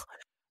 Oh,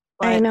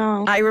 I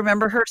know. I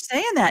remember her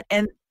saying that.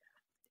 And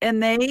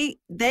they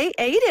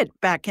ate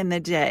it back in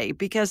the day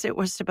because it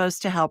was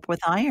supposed to help with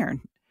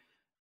iron.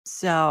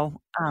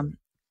 So,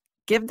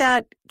 give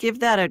that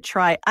a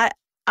try.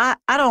 I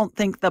don't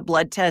think the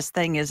blood test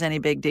thing is any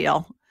big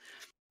deal.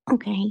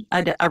 Okay.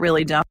 I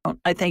really don't.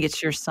 I think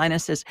it's your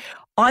sinuses.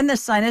 On the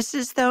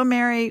sinuses, though,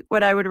 Mary,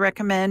 what I would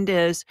recommend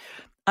is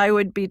I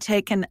would be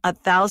taking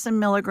 1,000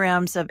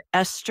 milligrams of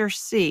ester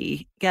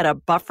C, get a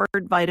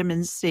buffered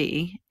vitamin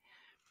C.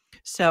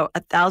 So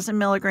 1,000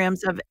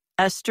 milligrams of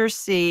ester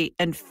C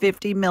and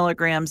 50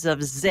 milligrams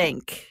of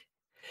zinc.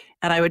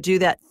 And I would do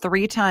that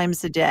 3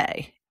 times a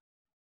day.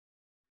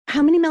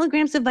 How many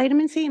milligrams of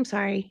vitamin C? I'm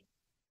sorry.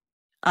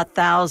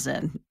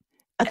 1,000.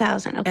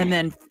 1,000. Okay. And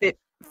then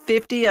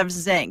 50 of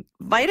zinc.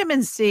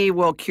 Vitamin C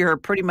will cure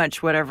pretty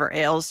much whatever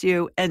ails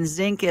you, and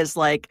zinc is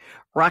like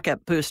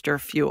rocket booster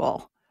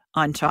fuel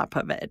on top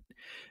of it.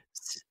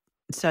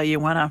 So you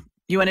want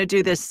to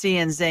do this C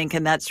and zinc,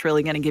 and that's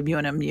really going to give you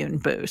an immune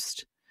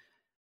boost.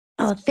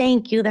 Oh,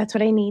 thank you. That's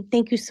what I need.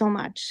 Thank you so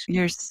much.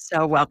 You're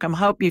so welcome.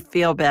 Hope you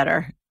feel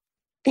better.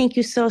 Thank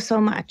you so,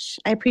 so much.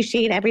 I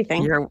appreciate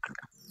everything. You're welcome.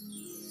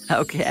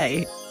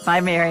 Okay.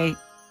 Bye, Mary.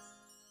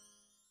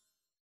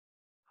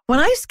 When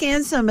I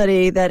scan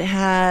somebody that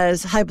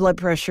has high blood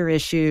pressure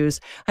issues,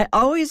 I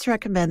always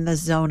recommend the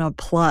Zona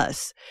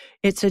Plus.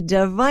 It's a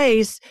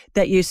device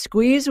that you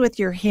squeeze with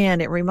your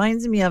hand. It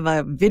reminds me of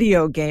a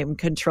video game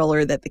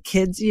controller that the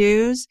kids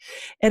use,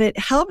 and it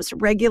helps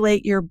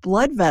regulate your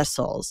blood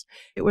vessels.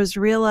 It was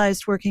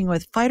realized working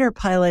with fighter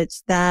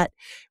pilots that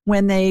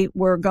when they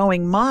were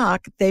going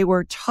Mach, they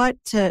were taught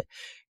to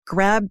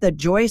grab the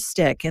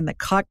joystick in the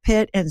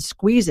cockpit and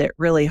squeeze it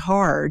really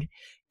hard.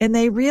 And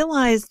they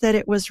realized that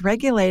it was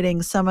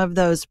regulating some of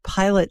those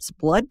pilots'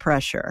 blood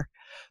pressure.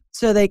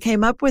 So they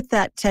came up with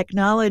that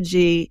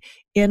technology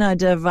in a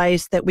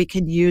device that we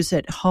can use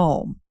at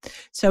home.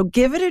 So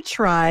give it a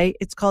try.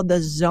 It's called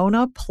the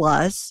Zona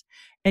Plus,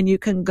 and you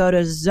can go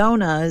to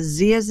Zona,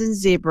 Z as in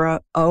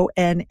zebra,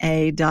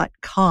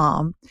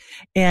 ONA.com.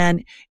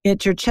 And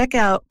at your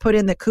checkout, put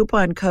in the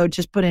coupon code,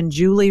 just put in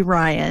Julie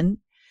Ryan,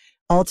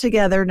 all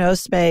together, no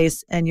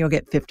space, and you'll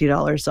get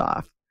 $50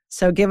 off.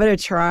 So give it a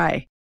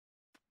try.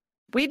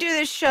 We do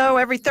this show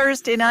every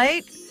Thursday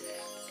night,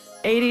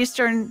 8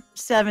 Eastern,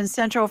 7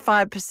 Central,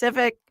 5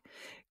 Pacific.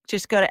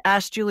 Just go to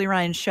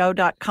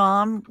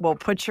AskJulieRyanShow.com. We'll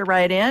put you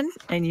right in,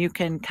 and you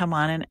can come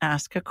on and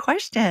ask a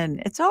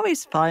question. It's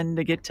always fun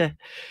to get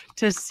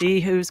to see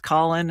who's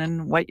calling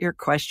and what your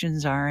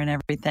questions are and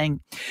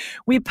everything.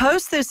 We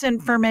post this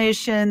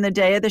information the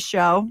day of the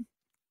show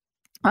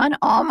on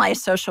all my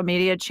social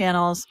media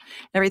channels.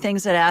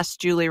 Everything's at Ask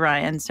Julie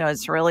Ryan, so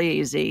it's really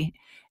easy.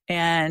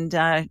 And,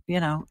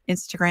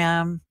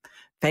 Instagram,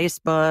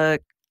 Facebook,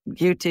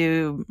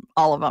 YouTube,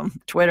 all of them,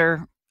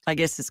 Twitter, I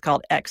guess it's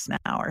called X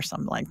now or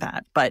something like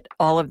that. But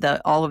all of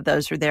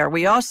those are there.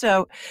 We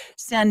also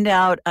send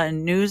out a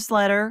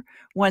newsletter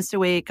once a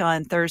week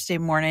on Thursday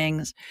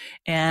mornings,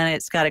 and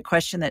it's got a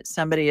question that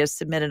somebody has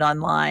submitted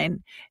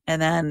online.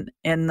 And then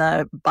in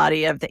the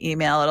body of the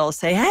email, it'll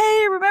say,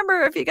 hey,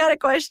 remember, if you got a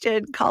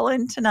question, call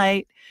in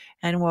tonight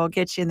and we'll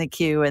get you in the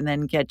queue and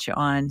then get you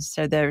on.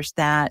 So there's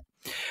that.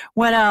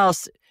 What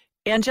else?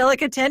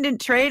 Angelic Attendant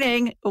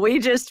Training. We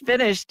just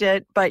finished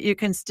it, but you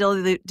can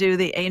still do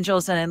the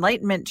Angels and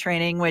Enlightenment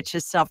Training, which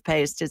is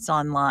self-paced. It's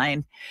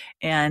online.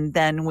 And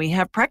then we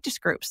have practice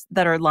groups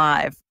that are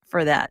live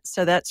for that.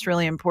 So that's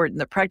really important.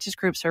 The practice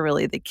groups are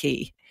really the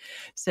key.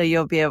 So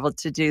you'll be able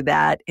to do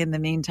that in the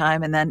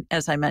meantime. And then,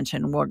 as I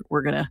mentioned,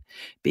 we're going to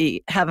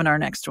be having our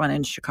next one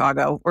in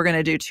Chicago. We're going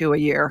to do 2 a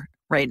year.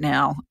 Right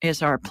now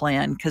is our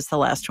plan because the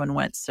last one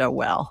went so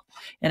well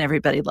and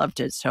everybody loved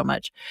it so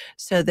much.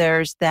 So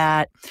there's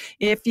that.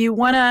 If you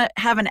want to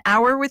have an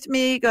hour with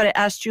me, go to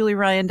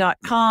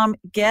AskJulieRyan.com.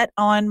 Get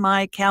on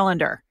my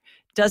calendar.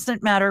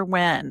 Doesn't matter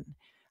when.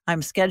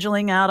 I'm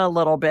scheduling out a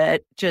little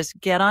bit. Just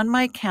get on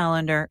my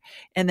calendar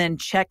and then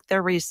check the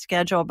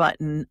reschedule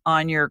button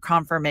on your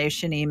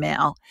confirmation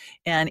email,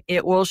 and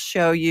it will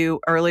show you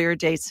earlier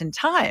dates and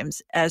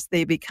times as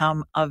they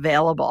become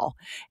available.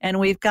 And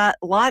we've got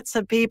lots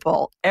of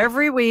people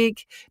every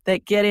week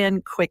that get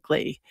in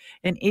quickly.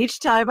 And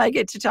each time I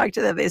get to talk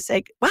to them, they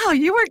say, wow,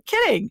 you weren't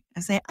kidding. I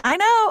say, I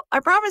know,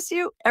 I promise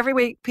you. Every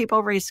week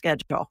people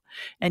reschedule,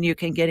 and you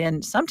can get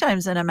in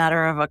sometimes in a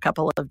matter of a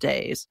couple of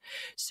days.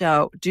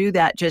 So do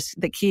that. Just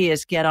the key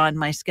is get on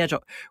my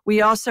schedule.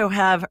 We also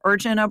have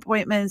urgent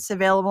appointments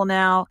available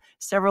now,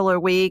 several a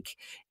week.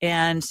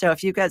 And so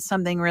if you've got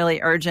something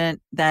really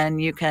urgent, then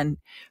you can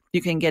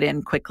get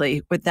in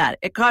quickly with that.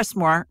 It costs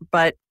more,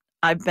 but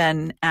I've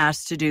been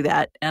asked to do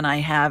that, and I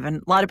have, and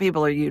a lot of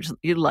people are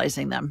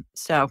utilizing them.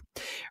 So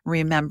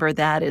remember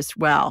that as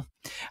well.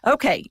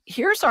 Okay,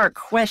 here's our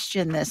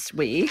question this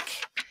week,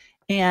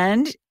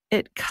 and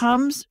it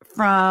comes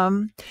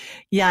from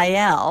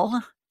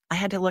Jael. I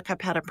had to look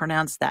up how to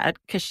pronounce that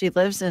because she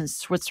lives in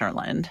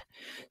Switzerland.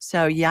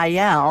 So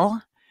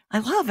Jael, I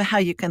love how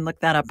you can look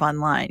that up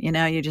online.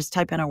 You just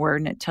type in a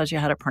word and it tells you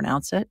how to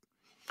pronounce it.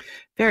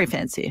 Very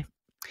fancy.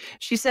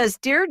 She says,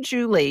 Dear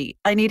Julie,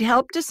 I need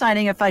help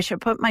deciding if I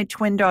should put my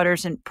twin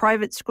daughters in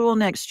private school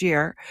next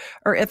year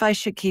or if I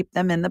should keep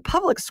them in the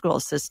public school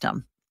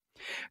system.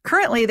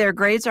 Currently, their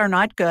grades are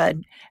not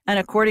good, and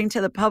according to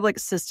the public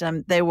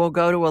system, they will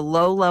go to a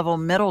low-level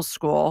middle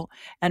school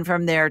and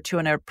from there to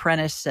an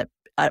apprenticeship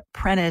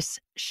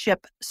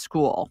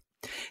school.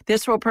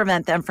 This will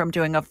prevent them from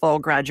doing a full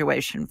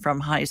graduation from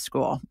high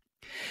school.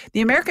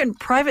 The American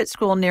private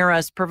school near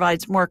us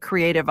provides more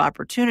creative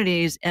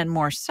opportunities and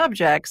more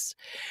subjects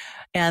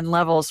and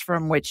levels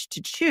from which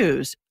to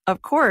choose.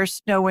 Of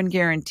course, no one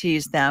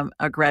guarantees them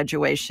a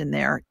graduation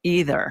there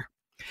either.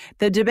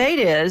 The debate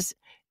is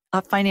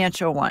a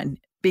financial one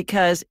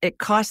because it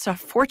costs a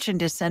fortune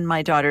to send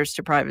my daughters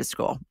to private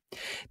school.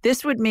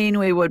 This would mean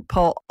we would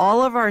pull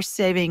all of our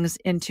savings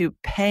into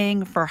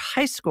paying for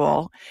high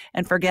school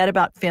and forget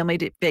about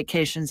family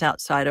vacations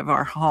outside of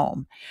our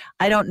home.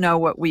 I don't know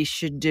what we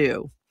should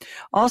do.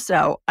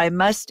 Also, I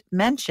must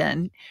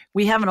mention,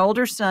 we have an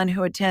older son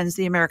who attends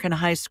the American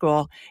high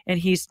school, and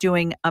he's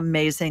doing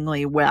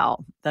amazingly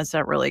well. That's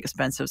a really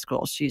expensive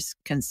school she's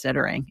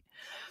considering.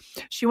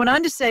 She went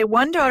on to say,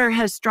 one daughter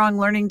has strong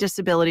learning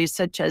disabilities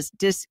such as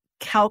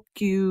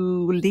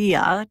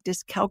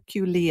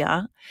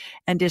dyscalculia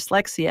and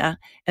dyslexia,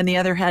 and the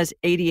other has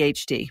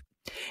ADHD.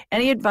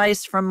 Any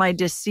advice from my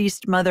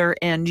deceased mother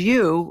and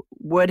you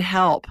would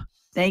help.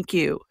 Thank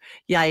you,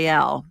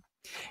 Jael.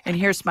 And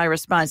here's my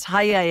response.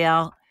 Hi,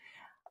 Jael.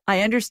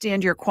 I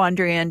understand your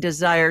quandary and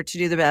desire to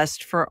do the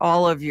best for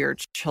all of your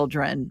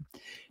children.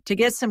 To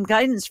get some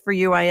guidance for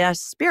you, I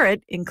asked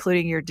Spirit,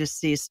 including your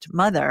deceased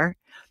mother,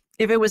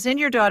 if it was in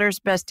your daughter's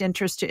best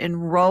interest to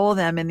enroll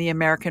them in the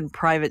American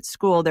private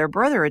school their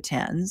brother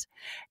attends.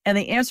 And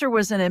the answer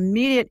was an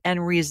immediate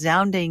and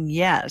resounding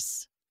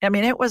yes. I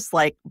mean, it was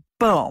like,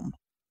 boom,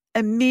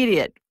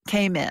 immediate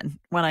came in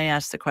when I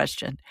asked the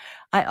question.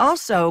 I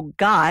also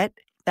got,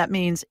 that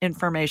means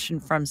information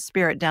from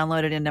Spirit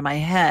downloaded into my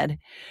head.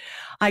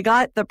 I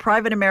got the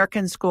private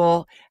American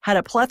school had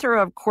a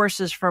plethora of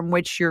courses from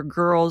which your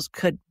girls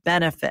could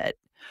benefit.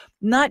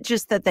 Not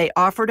just that they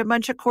offered a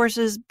bunch of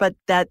courses, but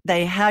that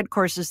they had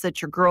courses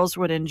that your girls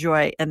would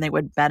enjoy and they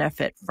would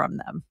benefit from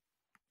them.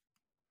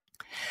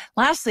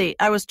 Lastly,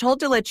 I was told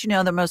to let you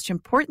know the most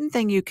important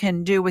thing you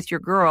can do with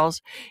your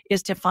girls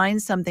is to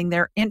find something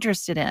they're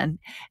interested in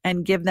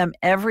and give them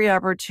every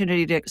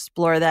opportunity to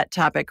explore that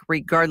topic,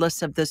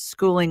 regardless of the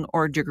schooling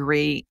or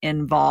degree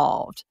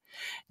involved.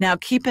 Now,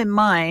 keep in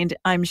mind,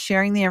 I'm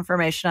sharing the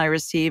information I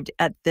received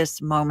at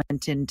this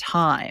moment in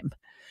time.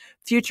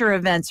 Future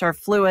events are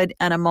fluid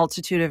and a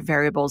multitude of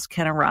variables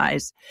can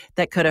arise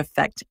that could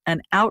affect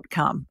an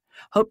outcome.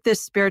 Hope this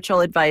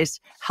spiritual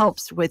advice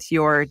helps with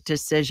your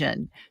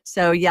decision.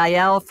 So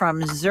Jael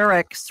from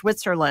Zurich,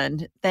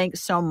 Switzerland,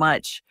 thanks so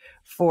much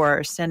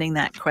for sending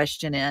that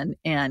question in,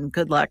 and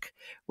good luck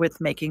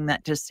with making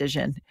that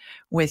decision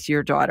with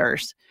your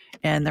daughters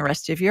and the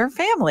rest of your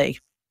family.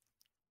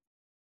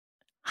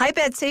 Hi,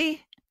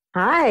 Betsy.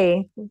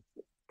 Hi.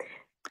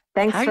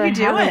 Thanks How for are you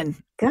doing?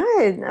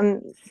 Good.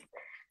 I'm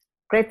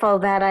grateful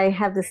that I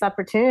have this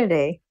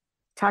opportunity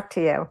to talk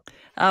to you.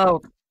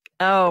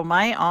 Oh,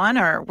 my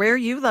honor. Where are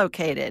you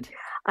located?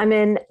 I'm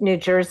in New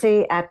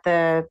Jersey at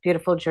the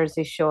beautiful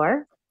Jersey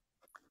Shore.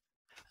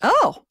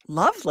 Oh,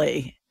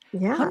 lovely.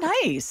 Yeah. How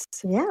nice.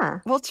 Yeah.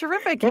 Well,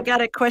 terrific. You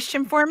got a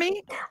question for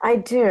me? I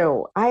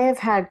do. I have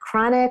had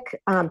chronic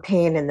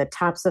pain in the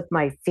tops of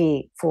my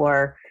feet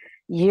for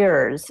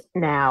years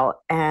now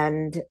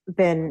and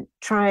been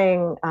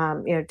trying,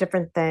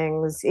 different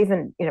things.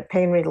 Even,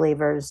 pain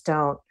relievers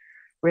don't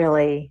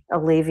really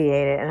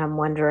alleviate it. And I'm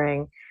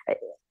wondering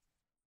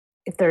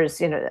if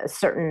there's, a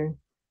certain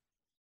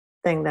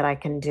thing that I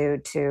can do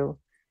to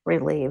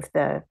relieve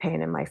the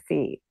pain in my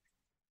feet.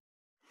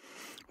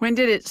 When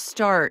did it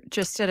start?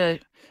 Just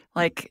at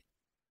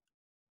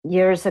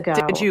years ago.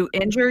 Did you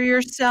injure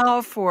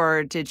yourself,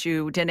 or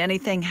did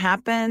anything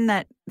happen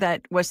that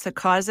was the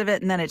cause of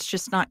it and then it's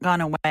just not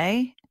gone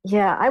away?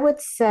 Yeah, I would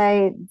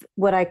say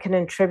what I can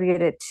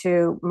attribute it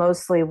to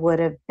mostly would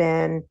have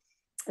been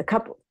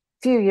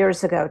few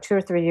years ago, 2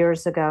 or 3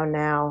 years ago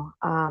now,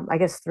 I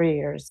guess 3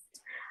 years.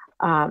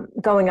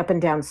 Going up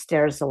and down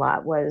stairs a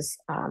lot was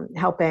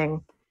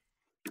helping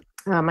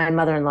my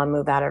mother-in-law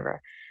move out of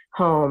her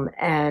home,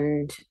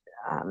 and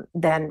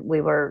then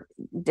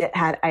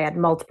I had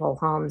multiple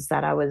homes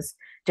that I was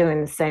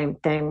doing the same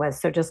thing with,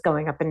 so just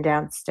going up and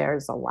down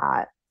stairs a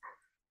lot.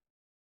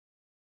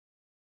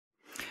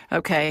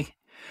 Okay.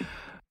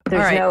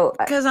 There's all right.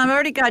 Because I've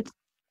already got.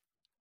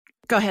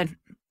 Go ahead.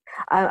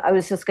 I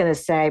was just going to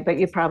say, but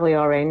you probably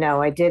already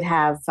know, I did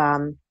have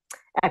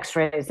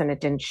X-rays and it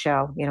didn't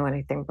show,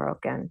 anything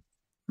broken.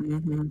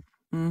 Mm-hmm.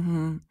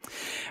 Mm-hmm.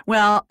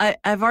 Well,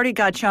 I've already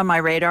got you on my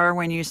radar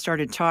when you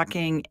started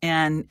talking,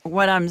 and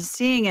what I'm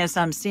seeing it's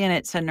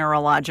a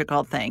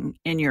neurological thing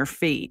in your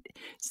feet.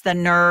 It's the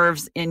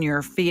nerves in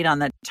your feet on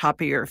the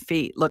top of your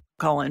feet look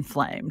all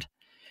inflamed.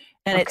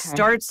 And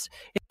okay.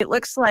 It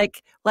looks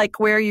like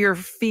where your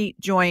feet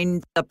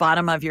join the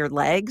bottom of your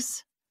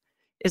legs.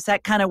 Is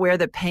that kind of where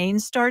the pain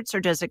starts, or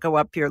does it go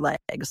up your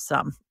legs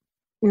some?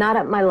 Not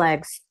at my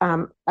legs.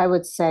 I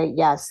would say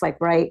yes, like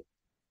right,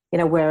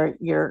 where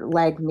your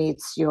leg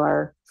meets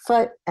your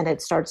foot and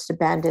it starts to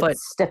bend,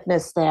 it's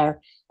stiffness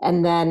there.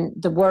 And then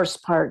the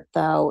worst part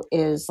though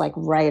is like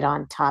right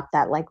on top,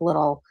 that like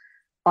little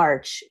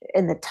arch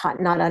in the top,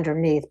 not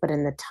underneath, but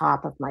in the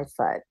top of my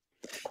foot.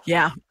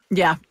 Yeah.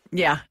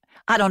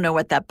 I don't know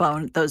what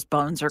those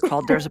bones are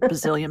called. There's a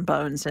bazillion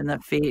bones in the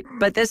feet,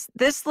 but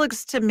this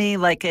looks to me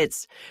like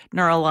it's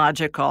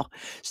neurological.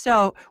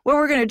 So what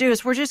we're going to do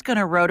is we're just going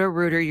to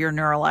roto-rooter your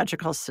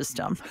neurological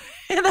system,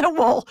 and then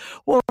we'll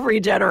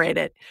regenerate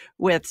it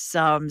with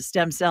some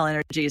stem cell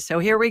energy. So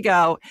here we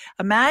go.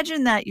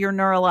 Imagine that your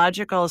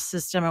neurological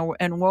system,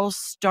 and we'll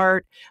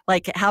start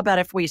how about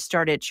if we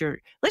start at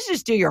let's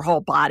just do your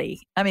whole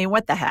body. I mean,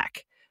 what the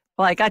heck?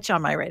 Well, I got you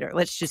on my radar.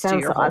 Let's just do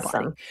your whole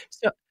body.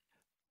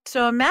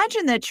 So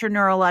imagine that your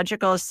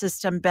neurological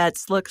system,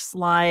 Bets, looks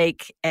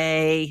like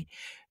a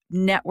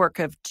network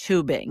of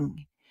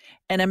tubing.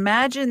 And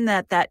imagine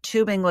that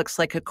tubing looks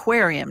like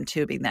aquarium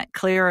tubing, that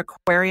clear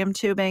aquarium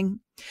tubing.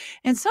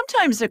 And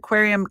sometimes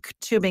aquarium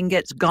tubing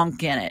gets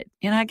gunk in it.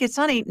 It gets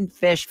uneaten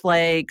fish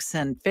flakes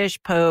and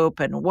fish poop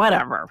and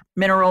whatever,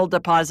 mineral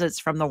deposits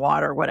from the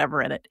water,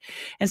 whatever in it.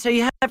 And so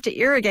you have to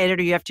irrigate it,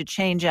 or you have to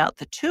change out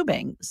the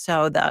tubing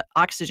so the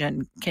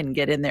oxygen can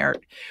get in there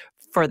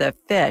for the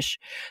fish.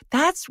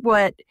 That's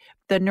what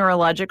the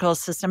neurological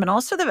system and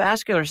also the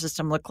vascular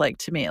system look like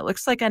to me. It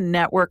looks like a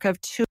network of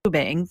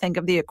tubing. Think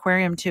of the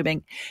aquarium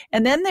tubing.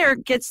 And then there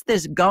gets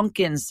this gunk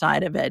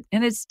inside of it.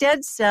 And it's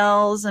dead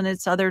cells and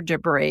it's other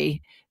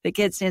debris that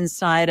gets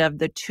inside of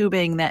the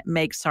tubing that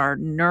makes our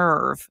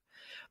nerve,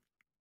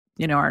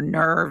 our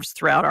nerves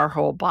throughout our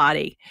whole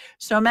body.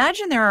 So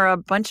imagine there are a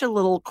bunch of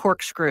little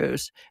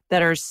corkscrews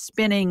that are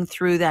spinning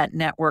through that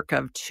network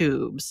of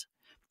tubes.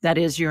 That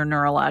is your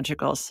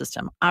neurological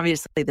system.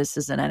 Obviously, this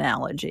is an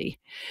analogy.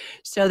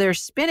 So they're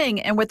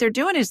spinning, and what they're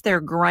doing is they're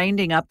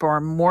grinding up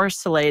or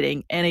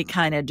morcellating any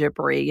kind of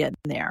debris in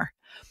there.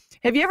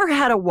 Have you ever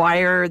had a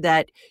wire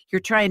that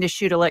you're trying to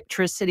shoot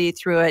electricity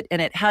through it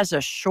and it has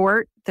a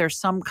short? There's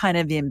some kind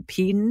of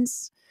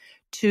impedance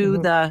to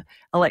the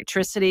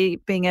electricity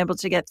being able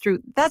to get through.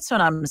 That's what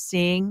I'm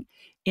seeing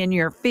in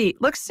your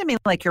feet. Looks to me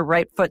like your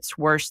right foot's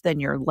worse than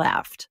your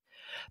left.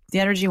 The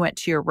energy went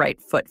to your right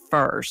foot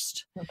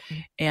first.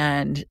 Okay.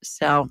 And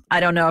so I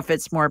don't know if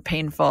it's more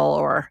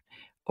painful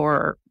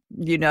or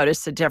you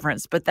notice a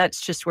difference, but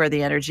that's just where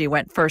the energy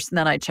went first. And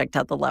then I checked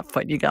out the left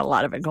foot. You got a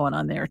lot of it going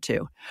on there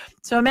too.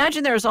 So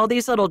imagine there's all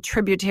these little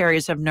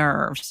tributaries of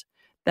nerves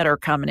that are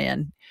coming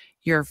in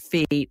your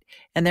feet,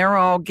 and they're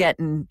all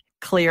getting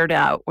cleared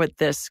out with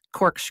this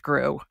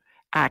corkscrew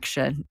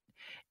action.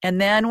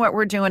 And then what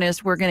we're doing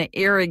is we're going to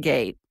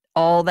irrigate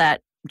all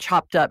that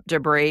chopped up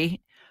debris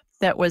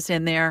that was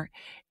in there.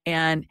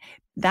 And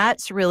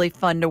that's really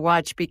fun to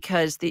watch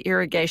because the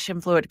irrigation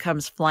fluid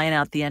comes flying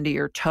out the end of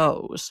your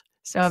toes.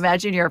 So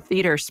imagine your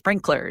feet are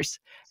sprinklers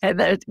and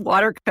the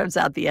water comes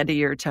out the end of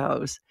your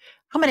toes.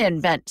 I'm going to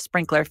invent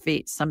sprinkler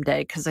feet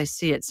someday because I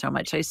see it so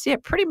much. I see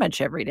it pretty much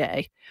every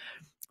day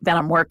that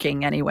I'm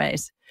working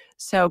anyways.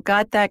 So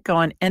got that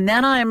going. And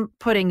then I'm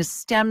putting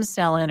stem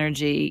cell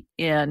energy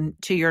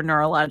into your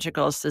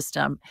neurological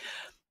system.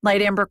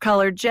 Light amber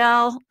colored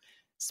gel.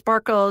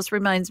 Sparkles,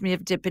 reminds me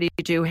of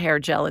Dippity-Doo hair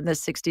gel in the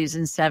 60s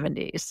and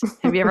 70s.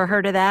 Have you ever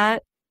heard of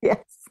that? Yes.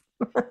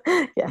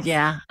 Yes.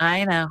 Yeah,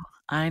 I know.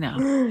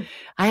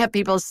 I have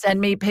people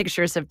send me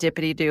pictures of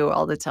Dippity-Doo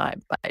all the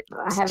time. But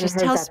I haven't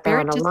heard that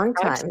in a long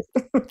time.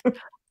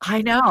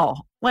 I know.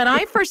 When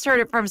I first heard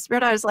it from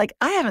Spirit, I was like,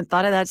 I haven't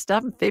thought of that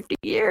stuff in 50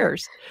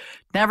 years.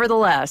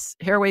 Nevertheless,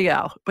 here we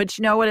go. But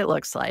you know what it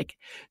looks like.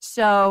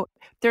 So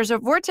there's a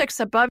vortex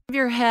above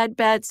your head,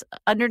 beds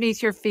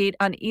underneath your feet,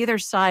 on either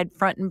side,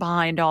 front and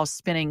behind, all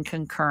spinning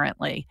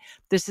concurrently.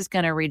 This is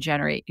going to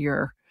regenerate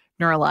your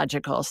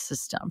neurological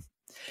system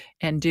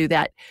and do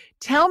that.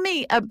 Tell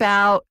me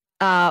about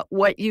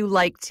what you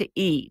like to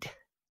eat.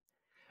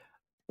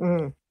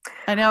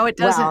 I know it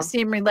doesn't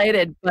seem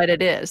related, but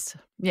it is.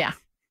 Yeah.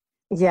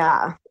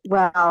 Yeah.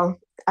 Well,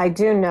 I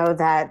do know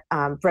that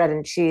bread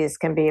and cheese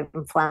can be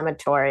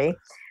inflammatory.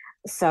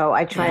 So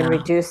I try and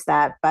reduce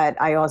that, but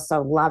I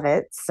also love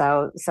it.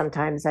 So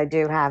sometimes I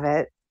do have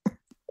it.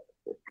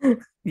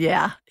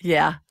 Yeah.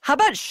 How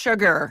about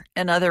sugar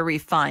and other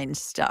refined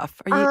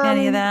stuff? Are you eating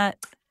any of that?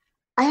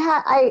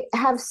 I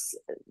have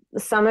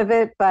some of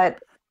it, but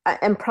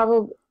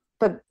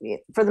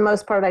for the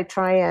most part, I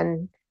try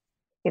and,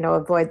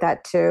 avoid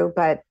that too,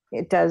 but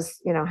it does,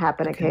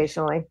 happen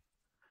occasionally.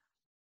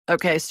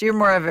 Okay. So you're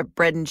more of a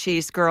bread and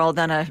cheese girl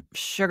than a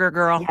sugar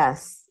girl?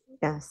 Yes.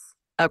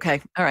 Okay.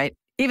 All right.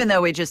 Even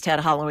though we just had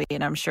Halloween,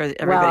 I'm sure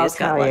everybody's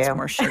got lots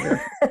more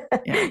sugar.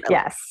 Yeah,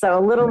 yes. So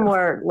a little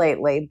more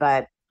lately,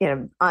 but,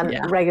 on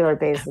a regular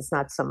basis,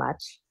 not so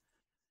much.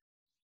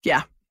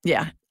 Yeah.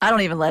 I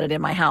don't even let it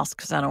in my house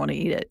because I don't want to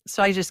eat it.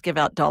 So I just give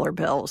out dollar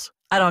bills.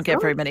 I don't get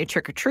very many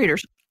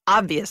trick-or-treaters,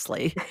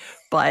 obviously.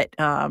 But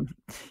the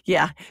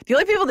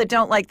only people that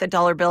don't like the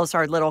dollar bills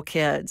are little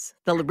kids.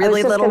 The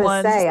really little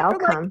ones. I'll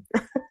come.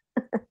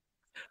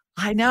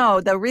 I know.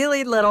 The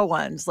really little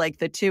ones, like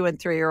the 2 and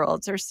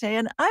 3-year-olds, are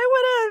saying, I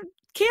want a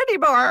candy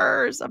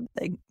bar or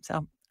something.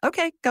 So,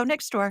 okay, go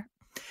next door.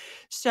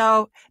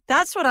 So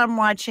that's what I'm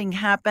watching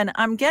happen.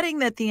 I'm getting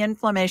that the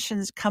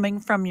inflammation's coming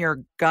from your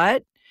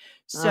gut.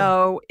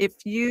 So if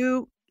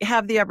you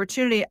have the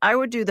opportunity, I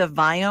would do the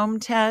Viome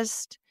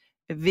test,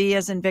 V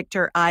as in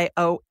Victor,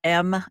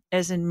 IOM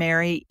as in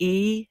Mary,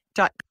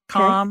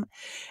 E.com.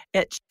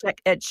 At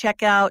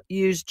checkout,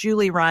 use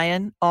Julie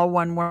Ryan, all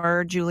one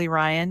word, Julie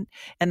Ryan,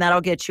 and that'll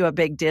get you a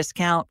big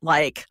discount,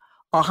 like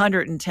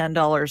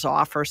 $110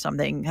 off or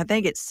something. I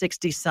think it's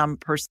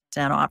 60%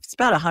 off. It's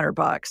about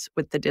 $100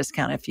 with the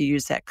discount if you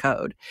use that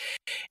code.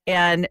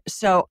 And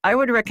so I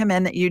would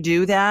recommend that you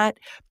do that.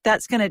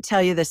 That's going to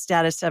tell you the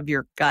status of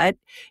your gut.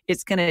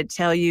 It's going to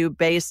tell you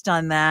based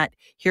on that,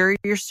 here are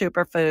your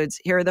superfoods.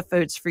 Here are the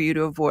foods for you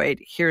to avoid.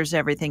 Here's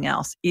everything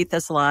else. Eat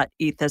this a lot,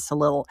 eat this a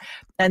little.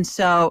 And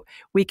so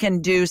we can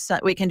do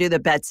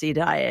the Betsy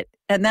diet.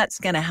 and that's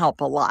going to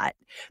help a lot.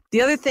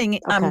 The other thing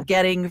I'm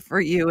getting for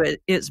you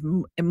is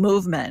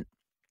movement.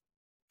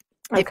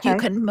 If you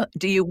can,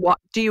 do you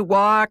walk?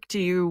 Do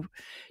you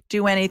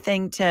do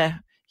anything to,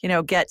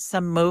 get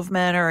some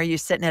movement, or are you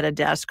sitting at a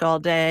desk all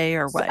day,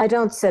 or what? I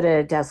don't sit at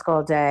a desk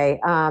all day.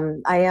 I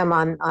am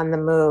on the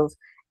move,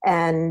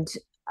 and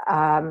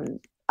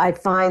I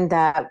find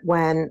that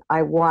when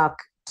I walk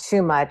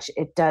too much,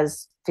 it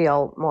does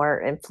feel more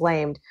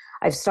inflamed.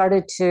 I've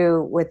started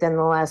to, within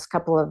the last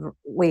couple of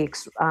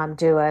weeks,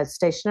 do a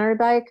stationary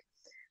bike,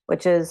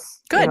 which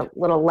is a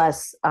little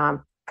less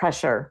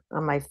pressure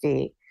on my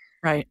feet.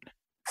 Right.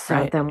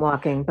 Than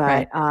walking.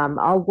 But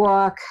I'll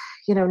walk,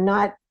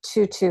 not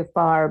too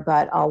far,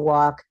 but I'll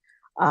walk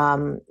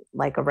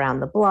like around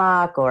the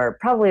block, or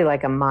probably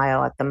like a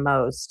mile at the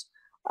most,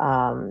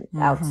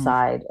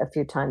 outside a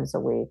few times a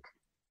week.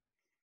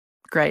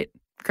 Great.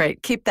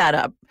 Keep that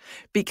up,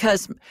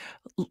 because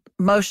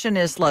motion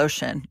is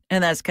lotion,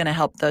 and that's going to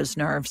help those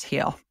nerves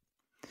heal.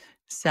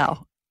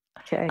 So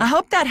I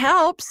hope that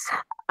helps.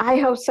 I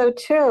hope so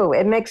too.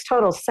 It makes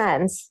total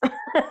sense.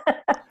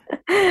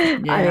 Yeah.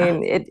 I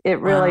mean, it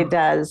really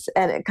does.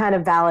 And it kind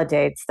of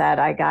validates that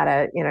I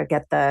gotta,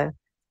 get the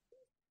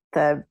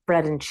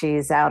bread and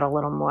cheese out a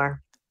little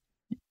more.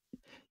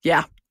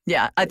 Yeah.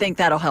 I think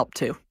that'll help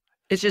too.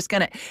 It's just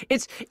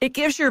it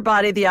gives your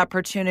body the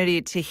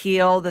opportunity to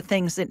heal the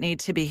things that need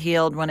to be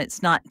healed when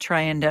it's not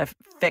trying to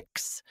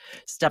fix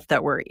stuff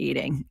that we're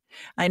eating.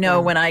 I know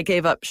when I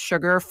gave up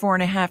sugar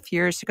 4.5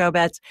 years ago,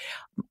 Bets,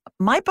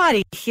 my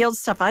body healed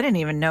stuff I didn't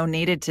even know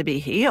needed to be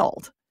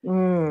healed.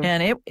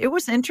 And it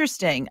was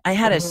interesting. I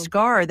had a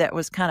scar that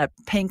was kind of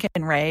pink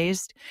and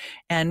raised.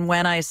 And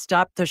when I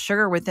stopped the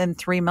sugar within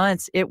 3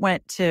 months, it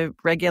went to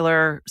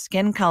regular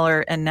skin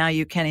color. And now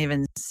you can't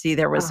even see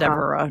there was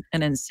ever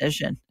an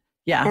incision.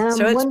 Yeah.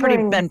 So it's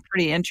been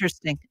pretty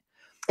interesting.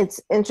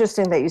 It's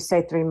interesting that you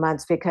say 3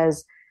 months,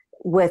 because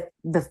with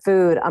the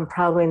food, I'm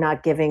probably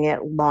not giving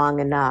it long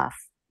enough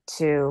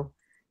to,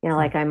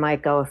 like I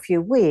might go a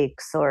few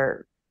weeks,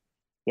 or,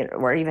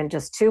 or even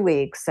just 2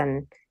 weeks,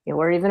 and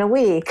or even a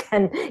week,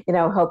 and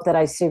hope that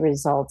I see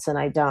results, and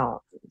I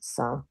don't.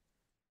 So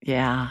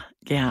yeah.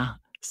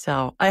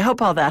 So I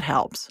hope all that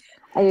helps.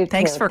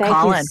 Thanks for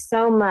calling. Thank you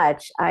so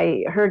much.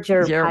 I heard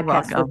your You're podcast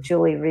welcome. with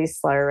Julie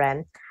Riesler,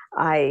 and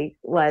I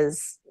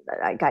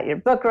got your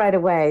book right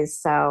away.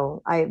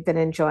 So I've been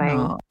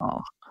enjoying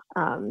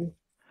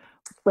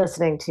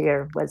listening to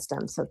your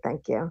wisdom. So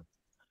thank you.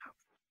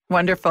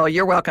 Wonderful.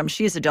 You're welcome.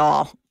 She's a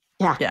doll.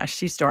 Yeah.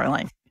 She's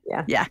darling.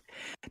 Yeah.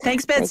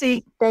 Thanks,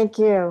 Betsy. Thank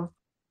you.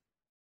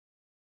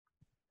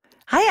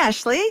 Hi,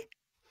 Ashley.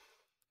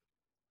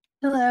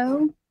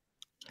 Hello.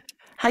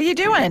 How you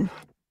doing?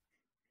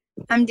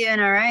 I'm doing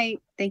all right.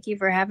 Thank you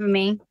for having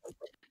me.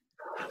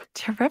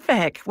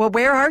 Terrific. Well,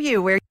 where are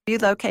you? Where are you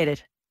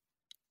located?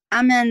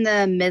 I'm in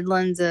the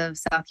Midlands of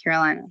South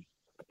Carolina.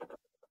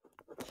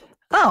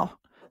 Oh,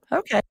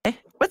 okay.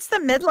 What's the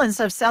Midlands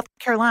of South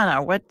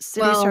Carolina? What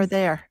cities are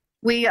there?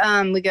 We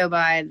go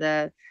by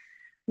the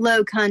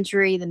Low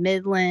Country, the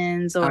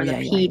Midlands, or the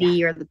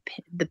PD, or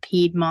the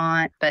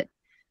Piedmont, but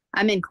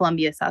I'm in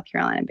Columbia, South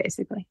Carolina,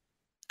 basically.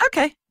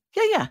 Okay.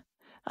 Yeah.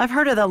 I've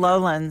heard of the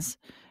Lowlands,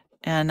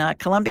 and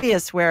Columbia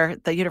is where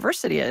the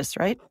university is,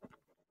 right?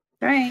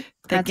 Right.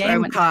 The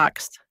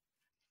Gamecocks.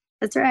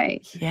 That's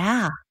right.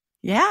 Yeah.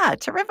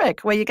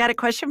 Terrific. Well, you got a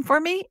question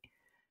for me?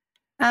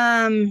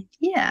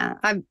 Yeah.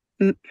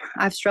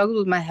 I've struggled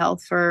with my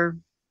health for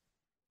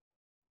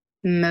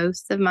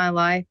most of my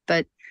life,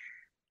 but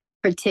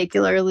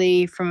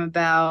particularly from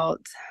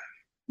about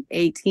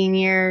 18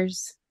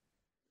 years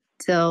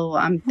till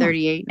I'm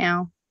 38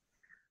 now.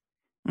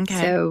 Okay.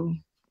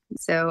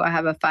 So I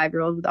have a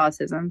 5-year-old with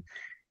autism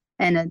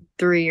and a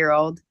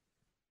 3-year-old.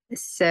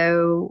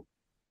 So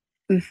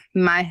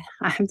I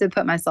have to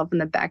put myself in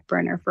the back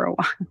burner for a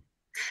while.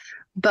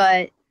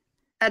 But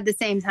at the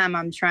same time,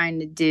 I'm trying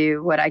to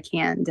do what I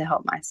can to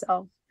help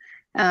myself.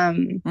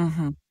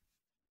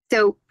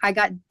 So I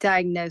got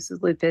diagnosed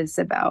with lupus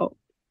about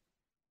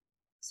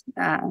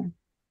 7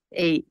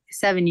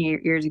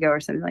 years ago or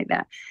something like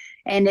that.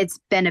 And it's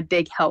been a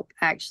big help,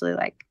 actually,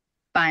 like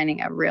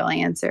finding a real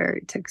answer.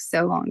 It took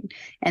so long.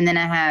 And then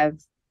I have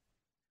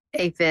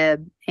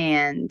AFib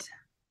and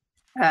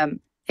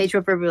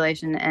atrial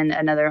fibrillation and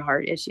another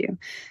heart issue.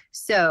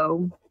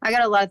 So I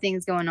got a lot of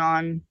things going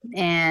on.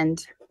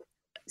 And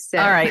so.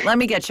 All right, let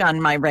me get you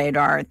on my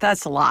radar.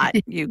 That's a lot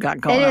you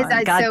got going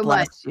on. God so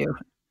bless much. you.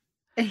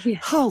 Yeah.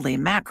 Holy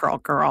mackerel,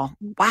 girl.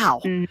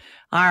 Wow. All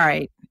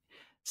right.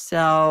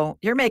 So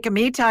you're making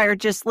me tired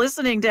just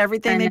listening to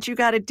everything that you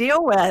got to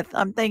deal with.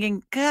 I'm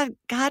thinking, God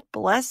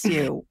bless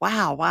you.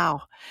 Wow.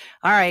 All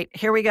right,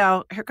 here we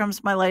go. Here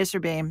comes my laser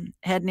beam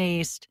heading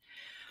east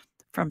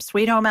from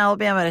Sweet Home,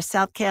 Alabama to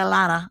South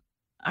Carolina.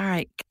 All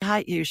right,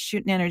 got you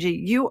shooting energy.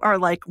 You are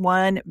like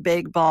one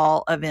big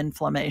ball of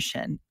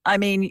inflammation. I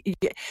mean,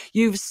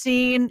 you've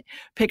seen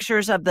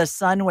pictures of the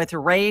sun with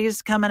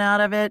rays coming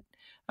out of it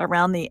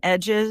around the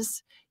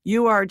edges.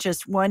 You are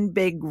just one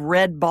big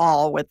red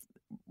ball with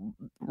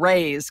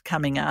rays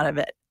coming out of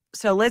it.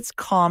 So let's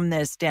calm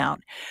this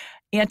down.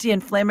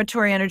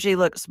 Anti-inflammatory energy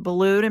looks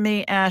blue to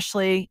me,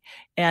 Ashley,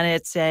 and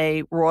it's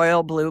a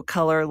royal blue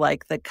color,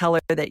 like the color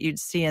that you'd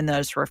see in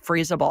those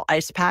refreezable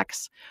ice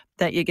packs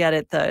that you get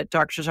at the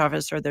doctor's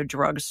office or the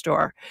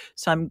drugstore.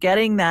 So I'm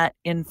getting that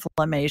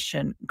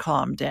inflammation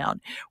calmed down.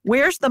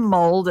 Where's the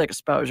mold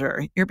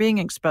exposure? You're being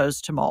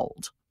exposed to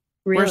mold.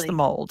 Where's the Really?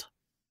 mold?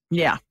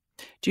 Yeah.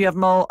 Do you have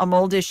a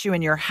mold issue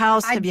in your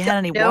house? I Have you had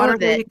any don't know water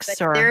of it, leaks?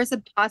 but Or there's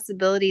a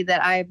possibility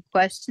that I've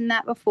questioned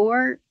that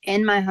before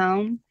in my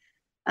home.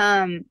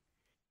 Um,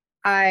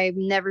 I've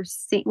never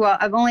seen, well,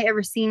 I've only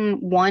ever seen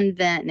one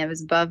vent and it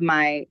was above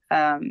my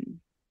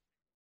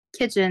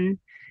kitchen.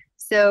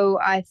 So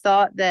I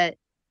thought that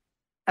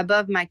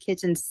above my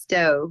kitchen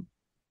stove,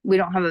 we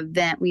don't have a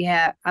vent. We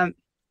have,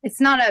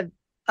 it's not a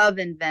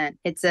oven vent.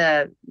 It's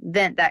a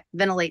vent that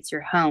ventilates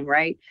your home,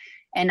 right?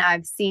 And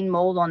I've seen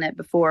mold on it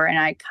before. And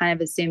I kind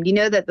of assumed, you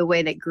know, that the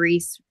way that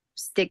grease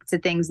sticks to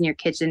things in your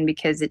kitchen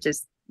because it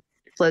just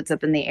floats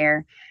up in the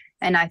air.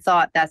 And I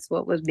thought that's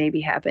what was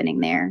maybe happening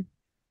there.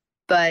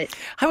 But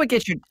I would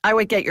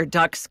get your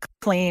ducts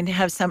cleaned.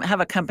 Have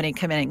a company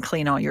come in and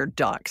clean all your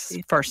ducts.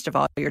 First of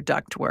all, your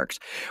duct works.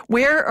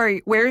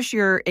 Where's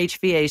your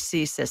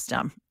HVAC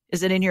system?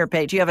 Is it in your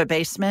do you have a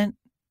basement?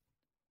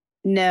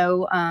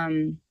 no,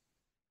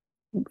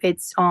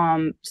 it's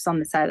just on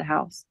the side of the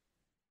house.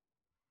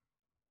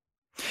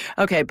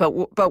 Okay,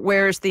 but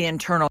where's the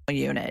internal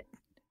unit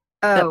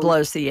that Oh,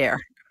 blows the air?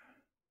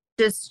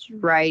 just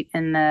right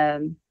in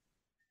the,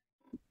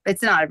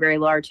 it's not a very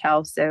large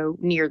house, so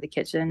near the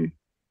kitchen.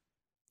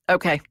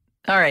 Okay.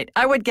 All right.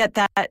 I would get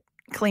that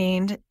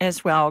cleaned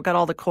as well. Got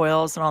all the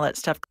coils and all that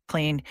stuff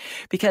cleaned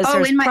because Oh,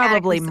 there's in my attic,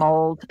 probably I'm sorry.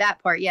 mold.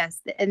 That part, yes.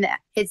 And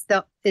it's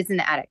in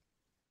the attic,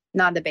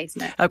 not the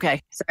basement.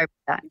 Okay. Sorry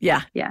about that.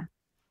 Yeah. Yeah.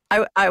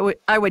 I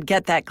would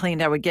get that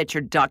cleaned. I would get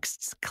your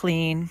ducts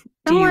clean.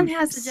 Someone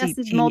has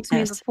suggested mold to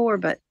me DUCTS. before,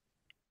 but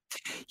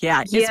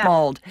Yeah, it's yeah.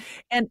 mold.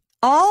 And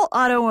all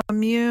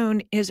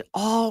autoimmune is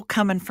all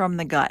coming from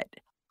the gut.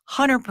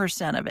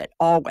 100% of it,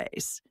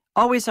 always.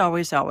 Always,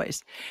 always,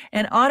 always.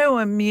 And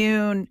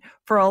autoimmune,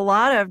 for a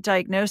lot of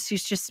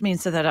diagnoses, just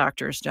means that the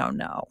doctors don't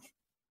know.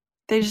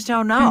 They just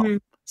don't know. Mhm.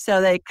 So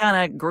they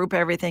kind of group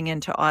everything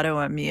into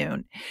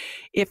autoimmune.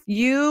 If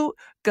you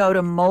go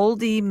to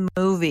Moldy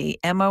Movie,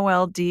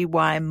 MOLDY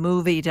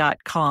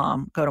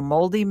movie.com, go to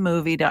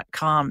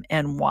moldymovie.com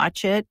and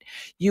watch it,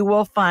 you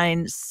will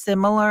find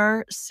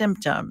similar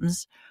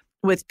symptoms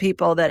with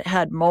people that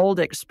had mold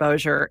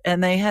exposure,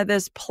 and they had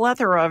this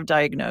plethora of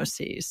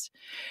diagnoses,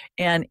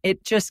 and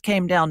it just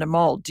came down to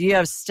mold. Do you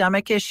have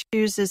stomach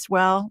issues as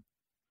well,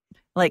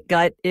 like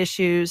gut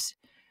issues?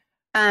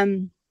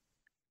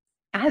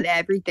 I have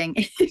everything.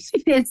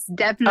 It's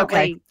definitely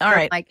Okay. All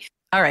right. like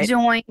All right.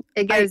 joint.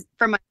 It goes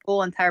from my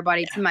whole entire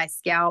body to my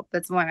scalp.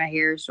 That's why my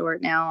hair is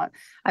short now.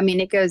 I mean,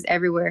 it goes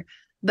everywhere.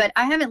 But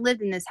I haven't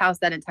lived in this house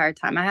that entire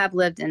time. I have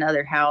lived in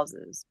other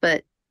houses,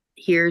 but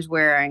here's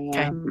where I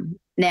am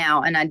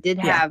now. And I did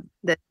have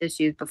the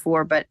issues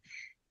before, but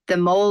the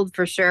mold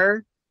for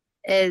sure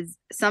is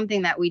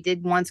something that we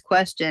did once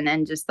question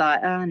and just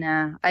thought, oh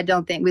no, I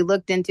don't think we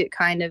looked into it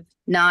kind of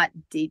not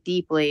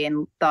deeply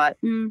and thought,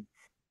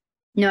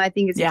 no, I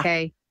think it's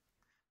okay.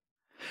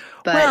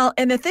 But well,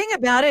 and the thing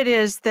about it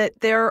is that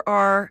there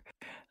are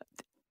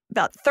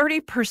about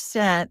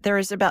 30%, there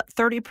is about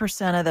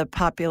 30% of the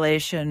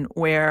population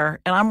where,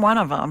 and I'm one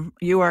of them,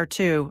 you are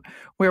too,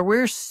 where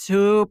we're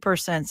super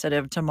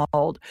sensitive to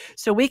mold.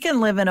 So we can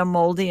live in a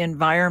moldy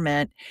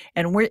environment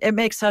and it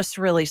makes us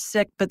really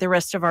sick, but the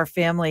rest of our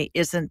family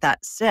isn't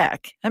that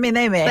sick. I mean,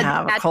 they may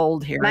have a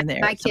cold here and there.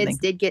 My kids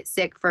did get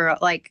sick for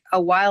like a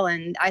while,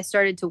 and I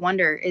started to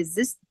wonder, is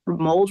this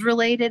mold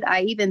related?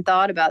 I even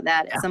thought about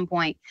that at some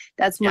point.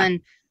 That's when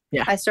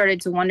I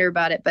started to wonder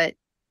about it, but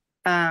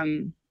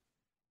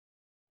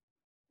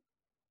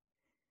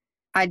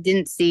I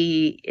didn't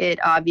see it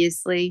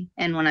obviously.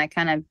 And when I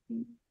kind of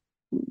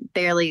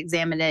barely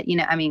examined it,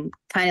 I mean,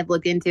 kind of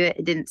looked into it,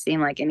 it didn't seem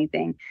like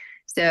anything.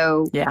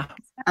 So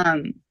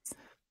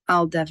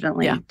I'll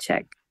definitely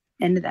check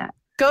into that.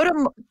 Go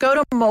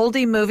to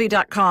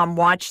moldymovie.com,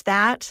 watch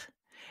that.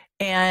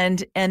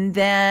 And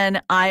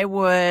then I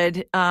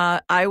would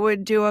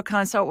do a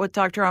consult with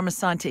Dr.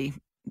 Amasanti.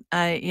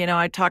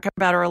 I talk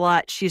about her a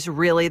lot. She's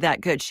really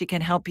that good. She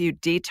can help you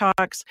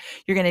detox.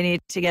 You're going to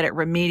need to get it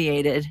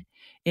remediated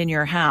in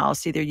your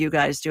house. Either you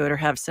guys do it or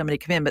have somebody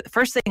come in. But the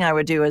first thing I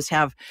would do is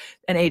have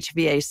an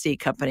HVAC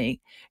company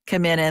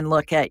come in and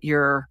look at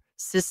your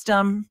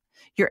system,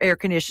 your air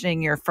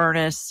conditioning, your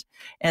furnace,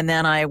 and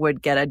then I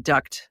would get a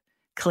duct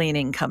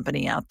cleaning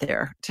company out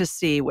there to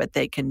see what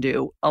they can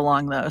do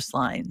along those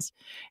lines.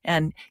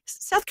 And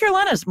South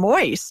Carolina's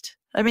moist.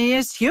 I mean,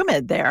 it's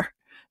humid there.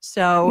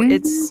 So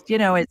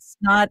it's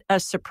not a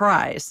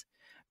surprise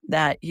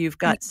that you've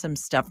got some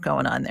stuff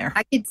going on there.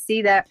 I could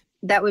see that.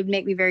 That would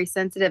make me very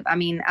sensitive. I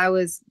mean, I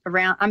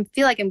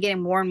feel like I'm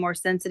getting more and more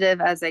sensitive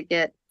as I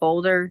get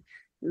older.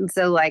 And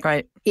so like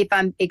if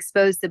I'm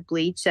exposed to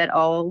bleach at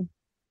all,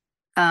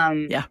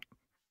 my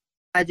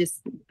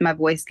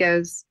voice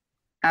goes.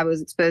 I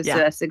was exposed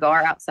to a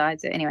cigar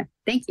outside. So anyway,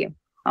 thank you.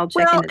 I'll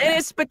check into that. And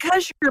it's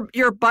because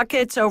your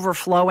bucket's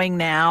overflowing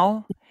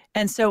now.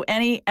 And so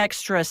any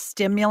extra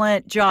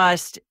stimulant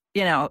just,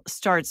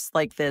 starts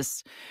like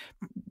this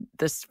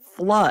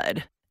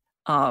flood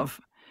of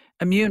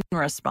immune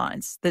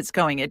response that's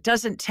going. It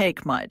doesn't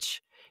take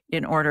much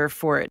in order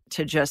for it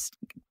to just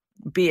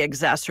be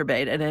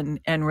exacerbated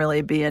and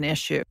really be an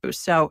issue.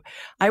 So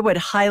I would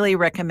highly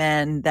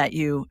recommend that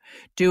you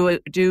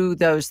do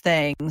those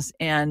things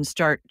and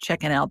start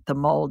checking out the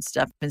mold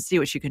stuff and see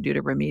what you can do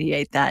to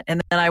remediate that.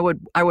 And then I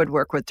would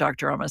work with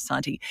Dr.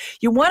 Omosanti.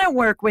 You want to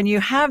work when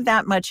you have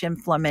that much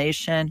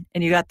inflammation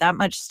and you got that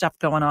much stuff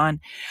going on.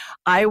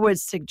 I would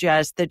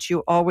suggest that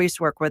you always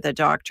work with a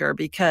doctor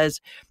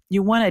because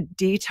you want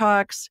to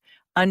detox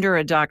under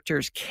a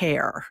doctor's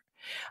care.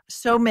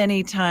 So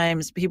many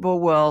times people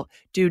will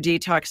do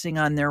detoxing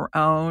on their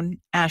own,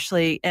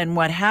 Ashley, and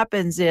what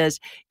happens is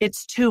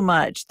it's too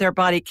much. Their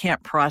body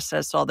can't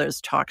process all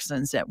those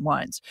toxins at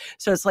once.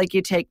 So it's like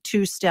you take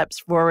 2 steps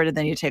forward and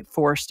then you take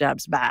 4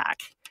 steps back.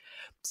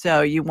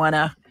 So you want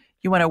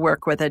to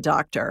work with a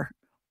doctor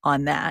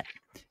on that.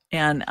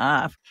 And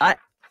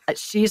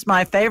she's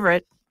my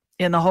favorite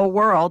in the whole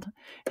world,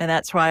 and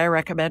that's why I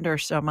recommend her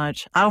so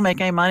much. I don't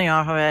make any money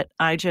off of it.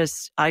 I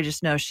just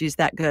know she's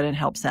that good and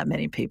helps that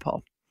many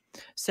people.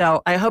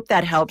 So I hope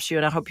that helps you,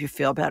 and I hope you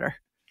feel better.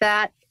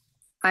 I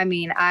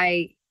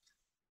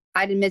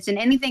didn't mention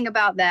anything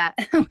about that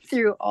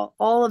through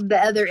all of the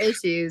other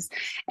issues,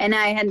 and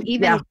I hadn't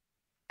even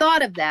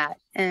thought of that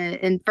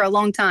and for a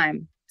long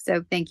time.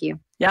 So thank you.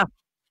 Yeah,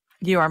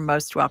 you are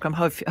most welcome.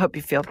 Hope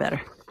you feel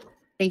better.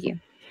 Thank you.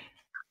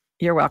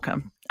 You're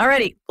welcome. All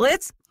righty,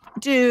 let's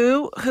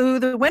do who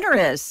the winner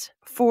is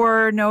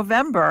for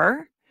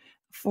November,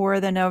 for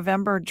the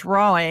November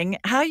drawing.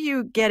 How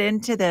you get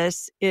into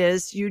this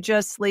is you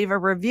just leave a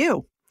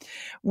review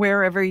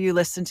wherever you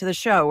listen to the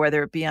show,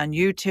 whether it be on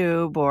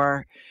YouTube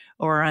or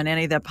on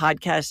any of the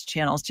podcast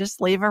channels. Just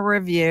leave a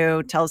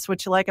review. Tell us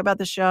what you like about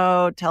the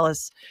show. Tell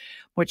us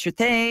what you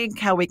think,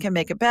 how we can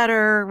make it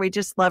better. We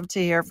just love to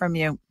hear from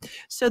you.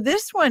 So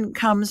this one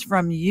comes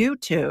from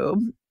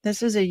YouTube.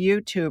 This is a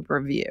YouTube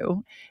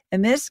review,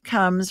 and this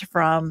comes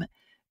from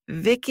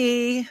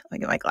Vicky. Let me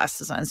get my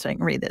glasses on so I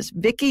can read this.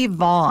 Vicky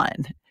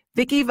Vaughn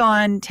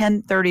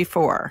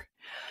 1034.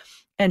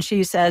 And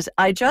she says,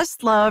 I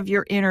just love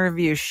your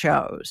interview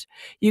shows.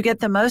 You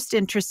get the most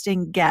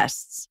interesting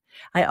guests.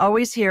 I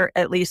always hear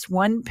at least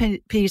one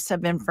piece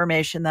of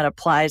information that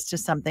applies to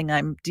something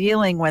I'm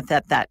dealing with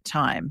at that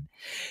time.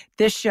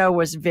 This show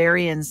was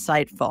very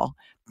insightful.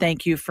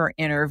 Thank you for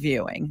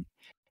interviewing.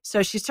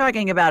 So she's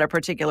talking about a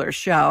particular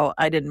show.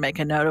 I didn't make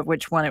a note of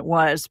which one it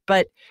was,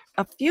 but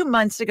a few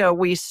months ago,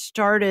 we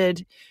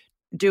started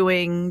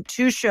doing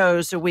 2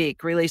 shows a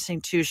week, releasing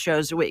 2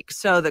 shows a week.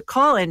 So the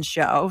call-in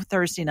show,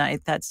 Thursday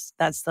night, that's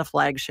the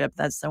flagship.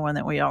 That's the one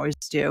that we always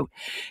do.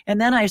 And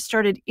then I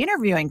started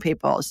interviewing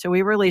people. So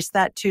we released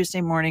that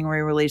Tuesday morning. We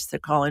released the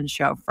call-in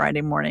show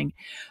Friday morning.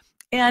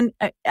 And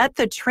at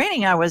the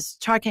training, I was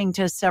talking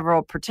to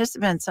several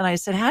participants and I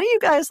said, how do you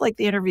guys like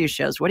the interview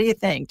shows? What do you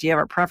think? Do you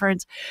have a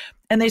preference?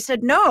 And they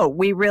said, no,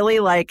 we really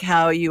like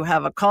how you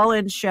have a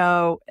call-in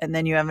show and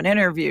then you have an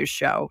interview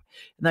show.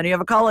 And then you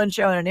have a call-in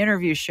show and an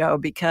interview show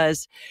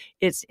because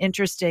it's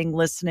interesting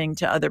listening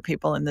to other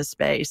people in the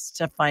space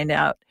to find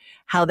out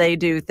how they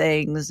do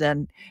things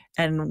and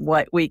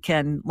what we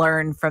can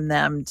learn from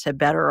them to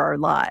better our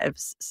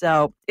lives.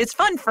 So it's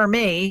fun for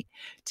me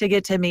to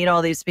get to meet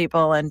all these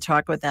people and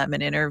talk with them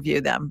and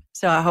interview them.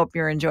 So I hope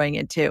you're enjoying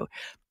it too.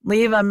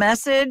 Leave a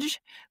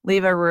message,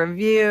 leave a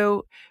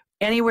review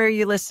anywhere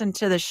you listen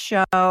to the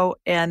show,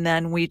 and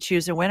then we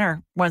choose a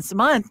winner once a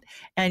month,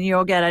 and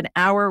you'll get an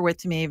hour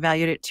with me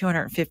valued at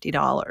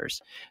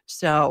 $250.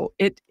 So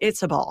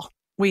it's a ball.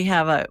 We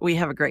have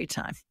a great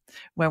time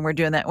when we're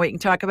doing that. We can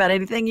talk about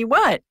anything you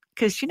want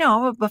because,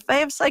 I'm a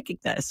buffet of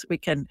psychicness. We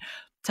can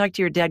talk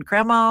to your dead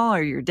grandma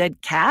or your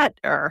dead cat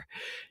or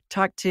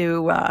talk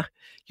to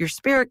your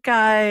spirit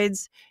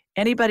guides.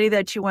 Anybody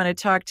that you want to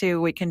talk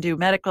to, we can do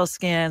medical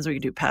scans. We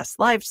can do past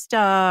life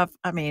stuff.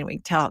 I mean, we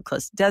can tell how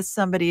close to death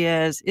somebody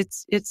is.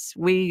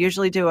 We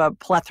usually do a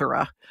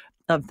plethora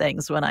of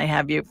things when I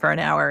have you for an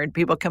hour and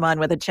people come on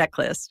with a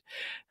checklist.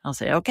 I'll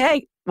say,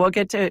 okay, we'll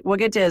get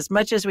to as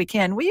much as we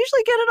can. We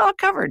usually get it all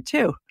covered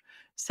too.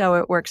 So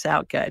it works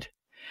out good.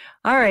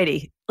 All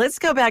righty, let's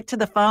go back to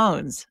the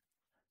phones.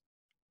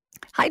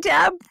 Hi,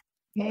 Deb.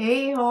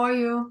 Hey, how are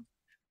you?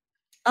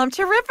 I'm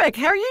terrific.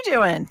 How are you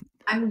doing?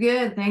 I'm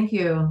good, thank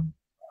you.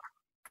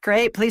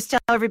 Great. Please tell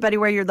everybody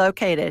where you're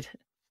located.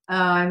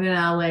 I'm in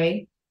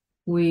LA.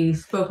 We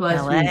spoke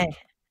last week.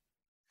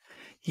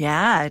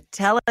 Yeah.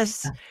 Tell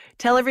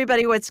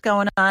everybody what's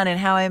going on and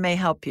how I may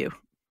help you.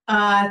 So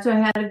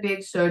I had a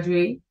big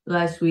surgery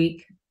last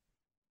week,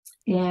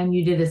 and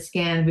you did a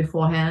scan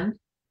beforehand,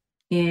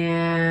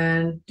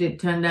 and it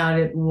turned out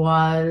it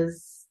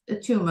was a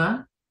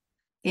tumor,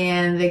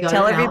 and they got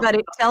Tell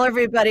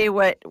everybody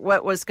what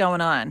was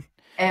going on.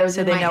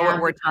 So they know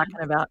what we're talking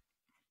about.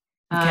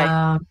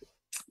 Okay.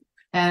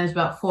 And it's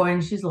about 4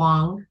 inches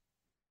long.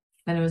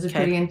 and it was a Okay.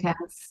 pretty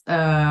intense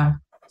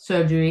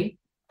surgery.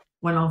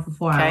 Went on for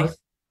 4 Okay. hours.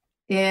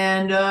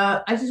 And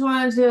I just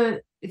wanted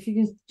to, if you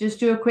can just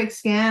do a quick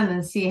scan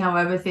and see how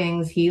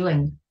everything's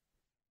healing.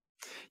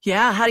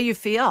 Yeah. How do you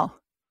feel?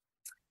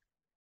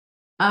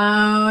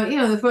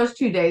 The first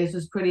 2 days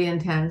was pretty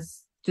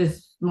intense.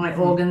 Just my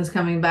organs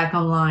coming back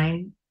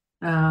online.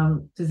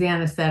 Because the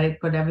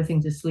anesthetic put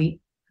everything to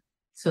sleep.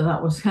 So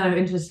that was kind of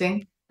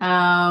interesting.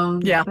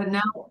 Yeah. But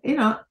now,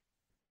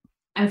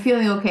 I'm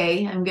feeling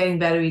okay. I'm getting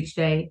better each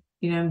day.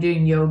 I'm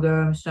doing yoga.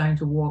 I'm starting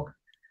to walk.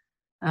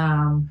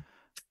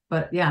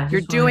 But yeah, You're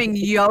just doing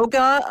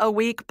yoga a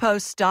week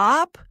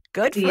post-op?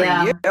 Good for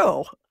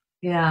you.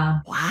 Yeah.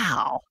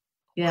 Wow.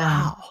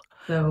 Yeah. Wow.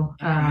 So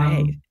All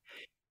right.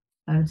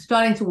 I'm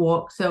starting to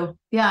walk. So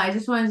yeah, I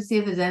just wanted to see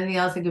if there's anything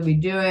else I could be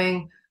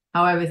doing,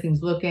 how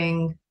everything's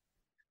looking.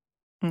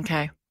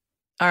 Okay.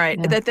 All right.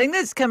 Yeah. The thing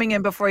that's coming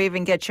in before I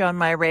even get you on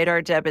my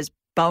radar, Deb, is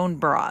bone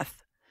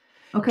broth.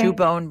 Okay. Do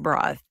bone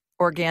broth,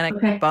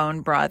 organic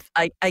bone broth.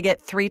 I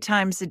get 3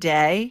 times a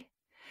day,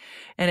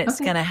 and it's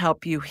going to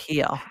help you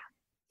heal.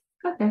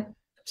 Okay.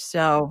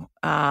 So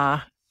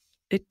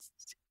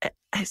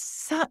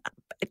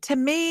to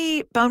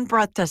me, bone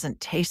broth doesn't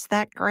taste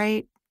that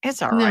great.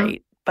 It's all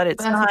right, but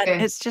it's not.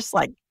 Okay. It's just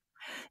like,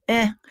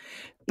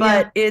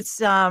 But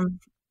it's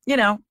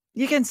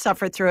you can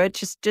suffer through it.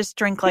 Just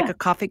drink like a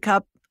coffee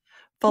cup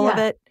full of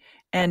it,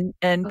 and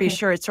be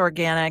sure it's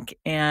organic,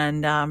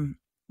 and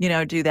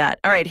do that.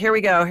 All right, here we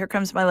go. Here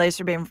comes my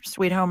laser beam from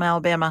Sweet Home,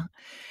 Alabama.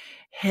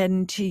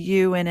 Heading to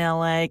you in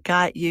LA.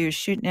 Got you.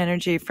 Shooting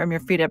energy from your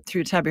feet up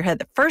through the top of your head.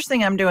 The first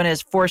thing I'm doing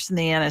is forcing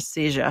the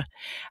anesthesia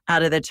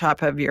out of the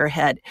top of your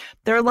head.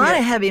 There are a lot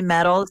of heavy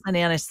metals in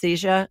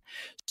anesthesia.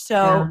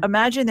 So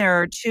imagine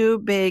there are 2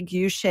 big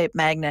U-shaped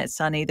magnets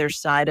on either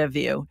side of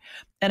you.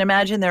 And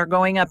imagine they're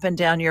going up and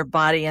down your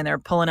body and they're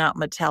pulling out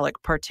metallic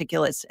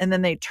particulates. And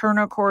then they turn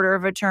a quarter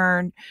of a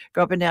turn,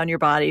 go up and down your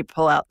body,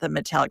 pull out the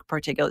metallic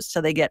particulates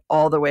so they get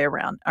all the way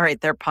around. All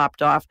right, they're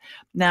popped off.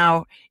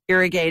 Now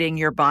irrigating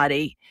your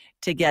body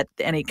to get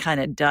any kind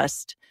of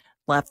dust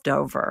left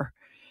over.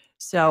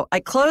 So I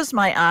close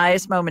my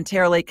eyes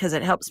momentarily because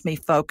it helps me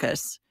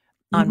focus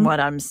on what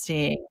I'm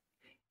seeing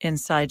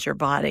inside your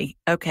body.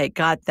 Okay,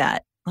 got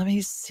that. Let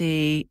me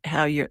see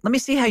how your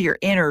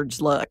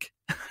innards look.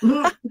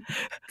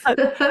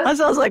 That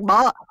sounds like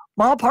Ma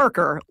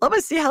Parker. Let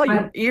me see how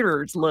your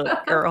innards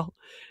look, girl.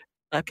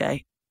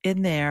 Okay,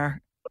 in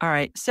there. All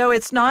right. So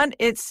it's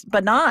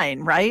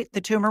benign, right?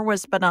 The tumor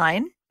was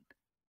benign?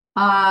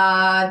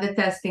 They're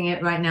testing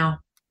it right now.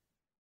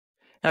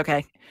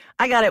 Okay.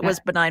 I got it was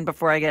benign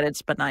before I get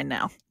it's benign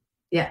now.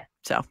 Yeah.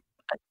 So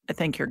I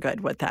think you're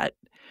good with that.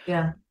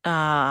 Yeah.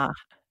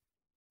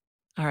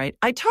 All right.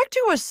 I talked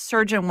to a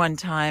surgeon one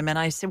time and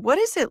I said, what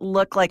does it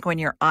look like when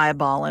you're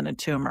eyeballing a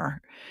tumor,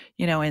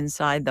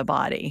 inside the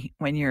body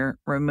when you're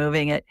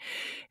removing it?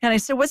 And I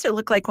said, what's it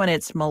look like when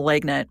it's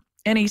malignant?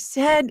 And he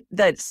said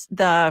that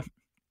the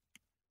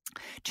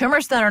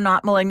tumors that are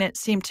not malignant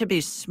seem to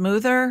be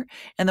smoother.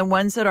 And the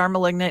ones that are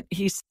malignant,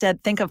 he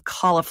said, think of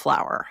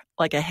cauliflower,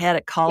 like a head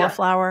of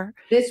cauliflower.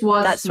 That's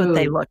smooth. What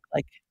they look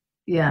like.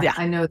 Yeah.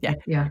 I know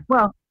that. Yeah.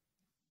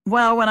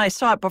 Well, when I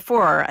saw it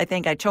before, I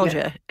think I told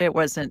you it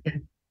wasn't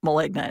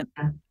malignant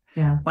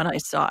when I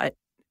saw it.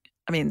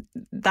 I mean,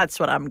 that's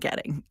what I'm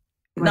getting.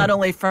 Right. Not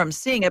only from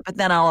seeing it, but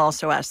then I'll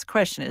also ask the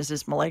question, is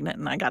this malignant?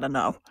 And I got to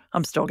know.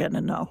 I'm still getting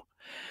to know.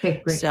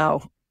 Okay, great.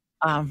 So,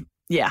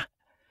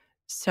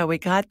 So we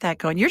got that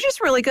going. You're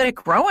just really good at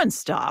growing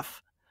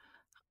stuff.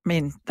 I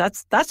mean,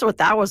 that's what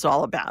that was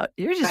all about.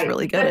 You're just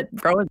really good at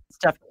growing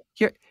stuff.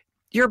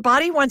 Your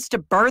body wants to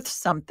birth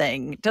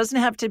something. It doesn't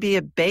have to be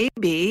a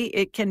baby.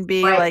 It can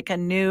be like a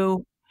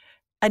new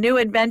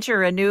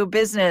adventure, a new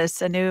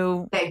business, a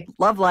new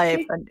love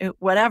life, a new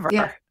whatever.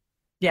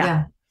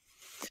 Yeah.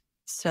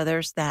 So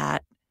there's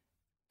that.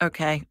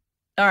 Okay.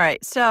 All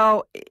right.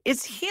 So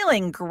it's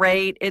healing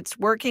great. It's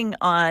working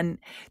on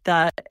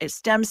the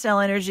stem cell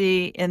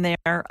energy in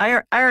there.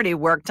 I already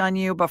worked on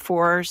you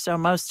before, so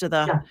most of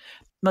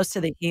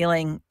the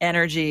healing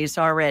energy is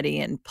already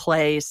in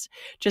place.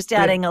 Just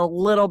adding a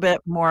little bit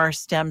more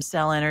stem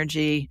cell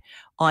energy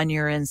on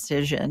your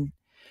incision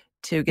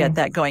to get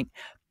that going.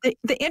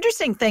 The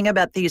interesting thing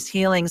about these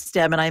healings,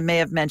 Deb, and I may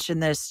have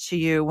mentioned this to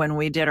you when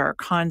we did our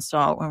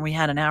consult, when we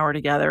had an hour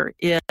together,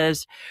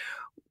 is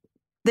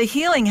the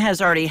healing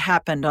has already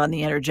happened on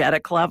the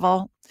energetic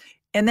level,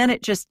 and then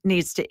it just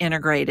needs to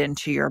integrate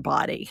into your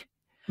body.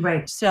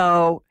 Right.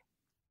 So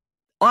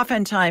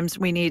oftentimes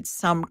we need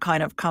some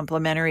kind of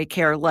complementary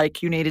care,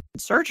 like you needed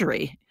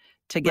surgery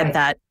to get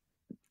that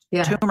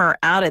tumor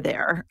out of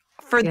there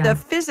for the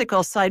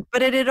physical side,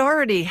 but it had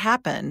already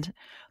happened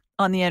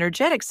on the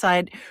energetic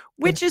side,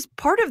 which is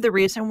part of the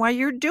reason why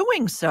you're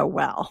doing so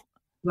well.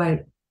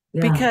 Right.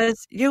 Yeah.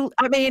 Because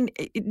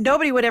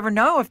nobody would ever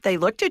know if they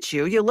looked at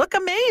you. You look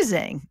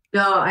amazing.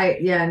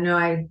 My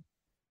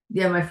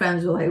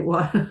friends were like,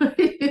 what?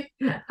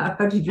 How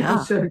did you do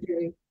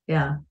surgery?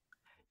 Yeah.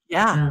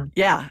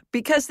 Yeah,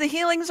 because the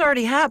healing's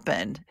already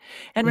happened.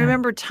 And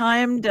remember,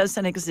 time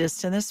doesn't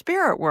exist in the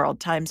spirit world.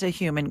 Time's a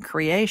human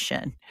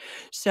creation.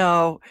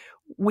 So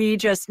we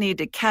just need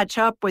to catch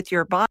up with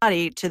your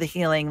body to the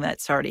healing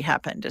that's already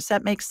happened. Does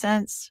that make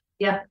sense?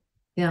 Yeah.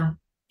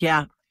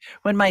 Yeah.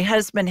 When my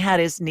husband had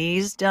his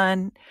knees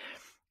done,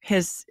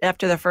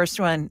 after the first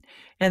one,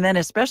 and then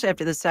especially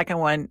after the second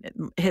one,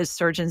 his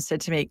surgeon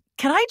said to me,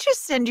 "Can I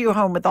just send you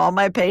home with all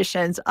my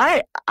patients?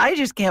 I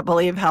just can't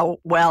believe how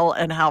well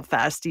and how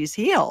fast he's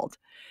healed."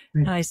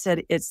 Right. And I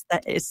said, it's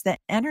the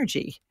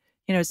energy.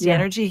 It's the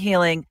energy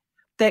healing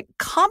that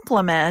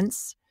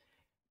complements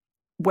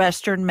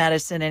Western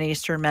medicine and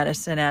Eastern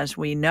medicine as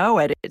we know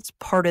it. It's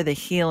part of the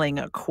healing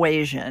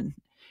equation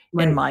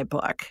in my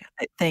book.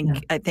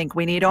 I think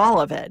we need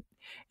all of it.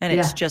 And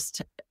it's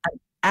just an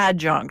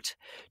adjunct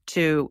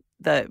to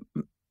the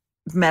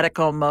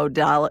medical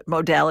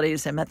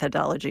modalities and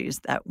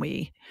methodologies that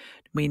we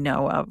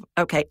know of.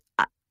 Okay.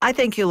 I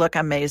think you look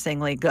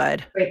amazingly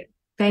good. Great.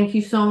 Thank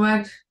you so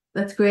much.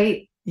 That's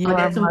great. You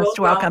are most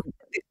welcome.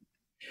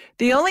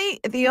 The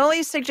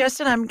only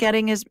suggestion I'm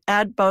getting is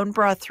add bone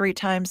broth 3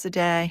 times a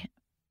day.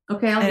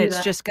 Okay, I'll do and it's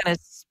that. just going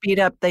to speed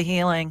up the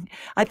healing.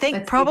 I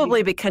think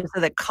probably because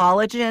of the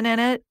collagen in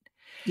it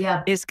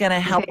is going to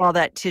help all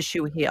that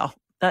tissue heal.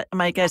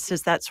 My guess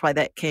is that's why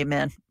that came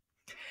in.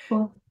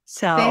 Cool.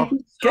 So, Thank you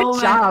so good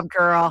much. job,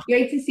 girl.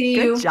 Great to see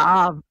you. Good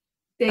job.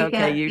 Take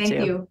care. You Thank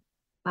too. you.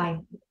 Bye.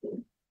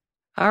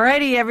 All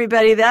righty,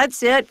 everybody.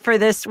 That's it for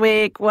this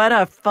week. What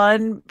a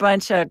fun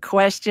bunch of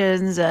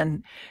questions,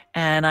 and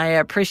I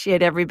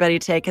appreciate everybody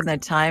taking the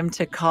time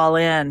to call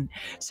in.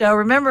 So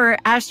remember,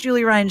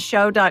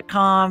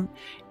 AskJulieRyanShow.com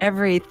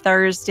every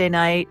Thursday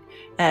night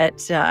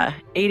at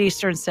 8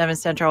 Eastern, 7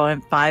 Central,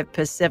 and 5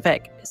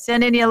 Pacific.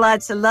 Sending you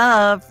lots of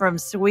love from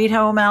Sweet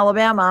Home,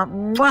 Alabama.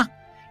 Mwah!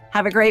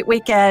 Have a great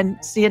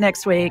weekend. See you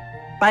next week.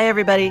 Bye,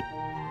 everybody.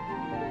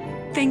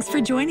 Thanks for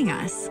joining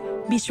us.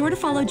 Be sure to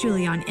follow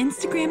Julie on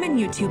Instagram and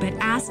YouTube at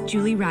Ask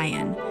Julie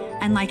Ryan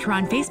and like her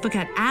on Facebook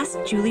at Ask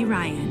Julie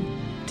Ryan.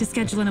 To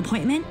schedule an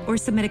appointment or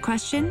submit a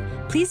question,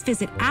 please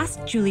visit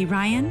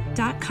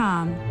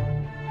AskJulieRyan.com.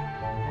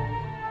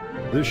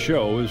 This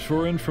show is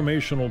for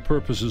informational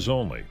purposes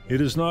only. It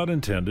is not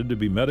intended to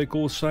be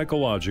medical,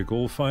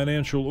 psychological,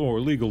 financial, or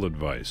legal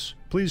advice.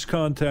 Please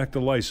contact a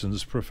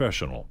licensed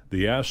professional.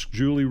 The Ask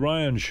Julie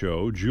Ryan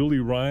Show, Julie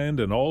Ryan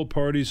and all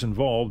parties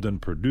involved in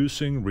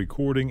producing,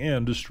 recording,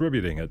 and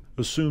distributing it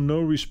assume no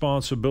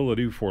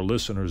responsibility for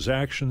listeners'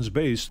 actions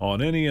based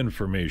on any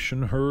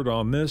information heard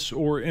on this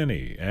or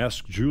any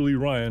Ask Julie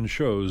Ryan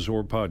shows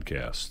or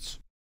podcasts.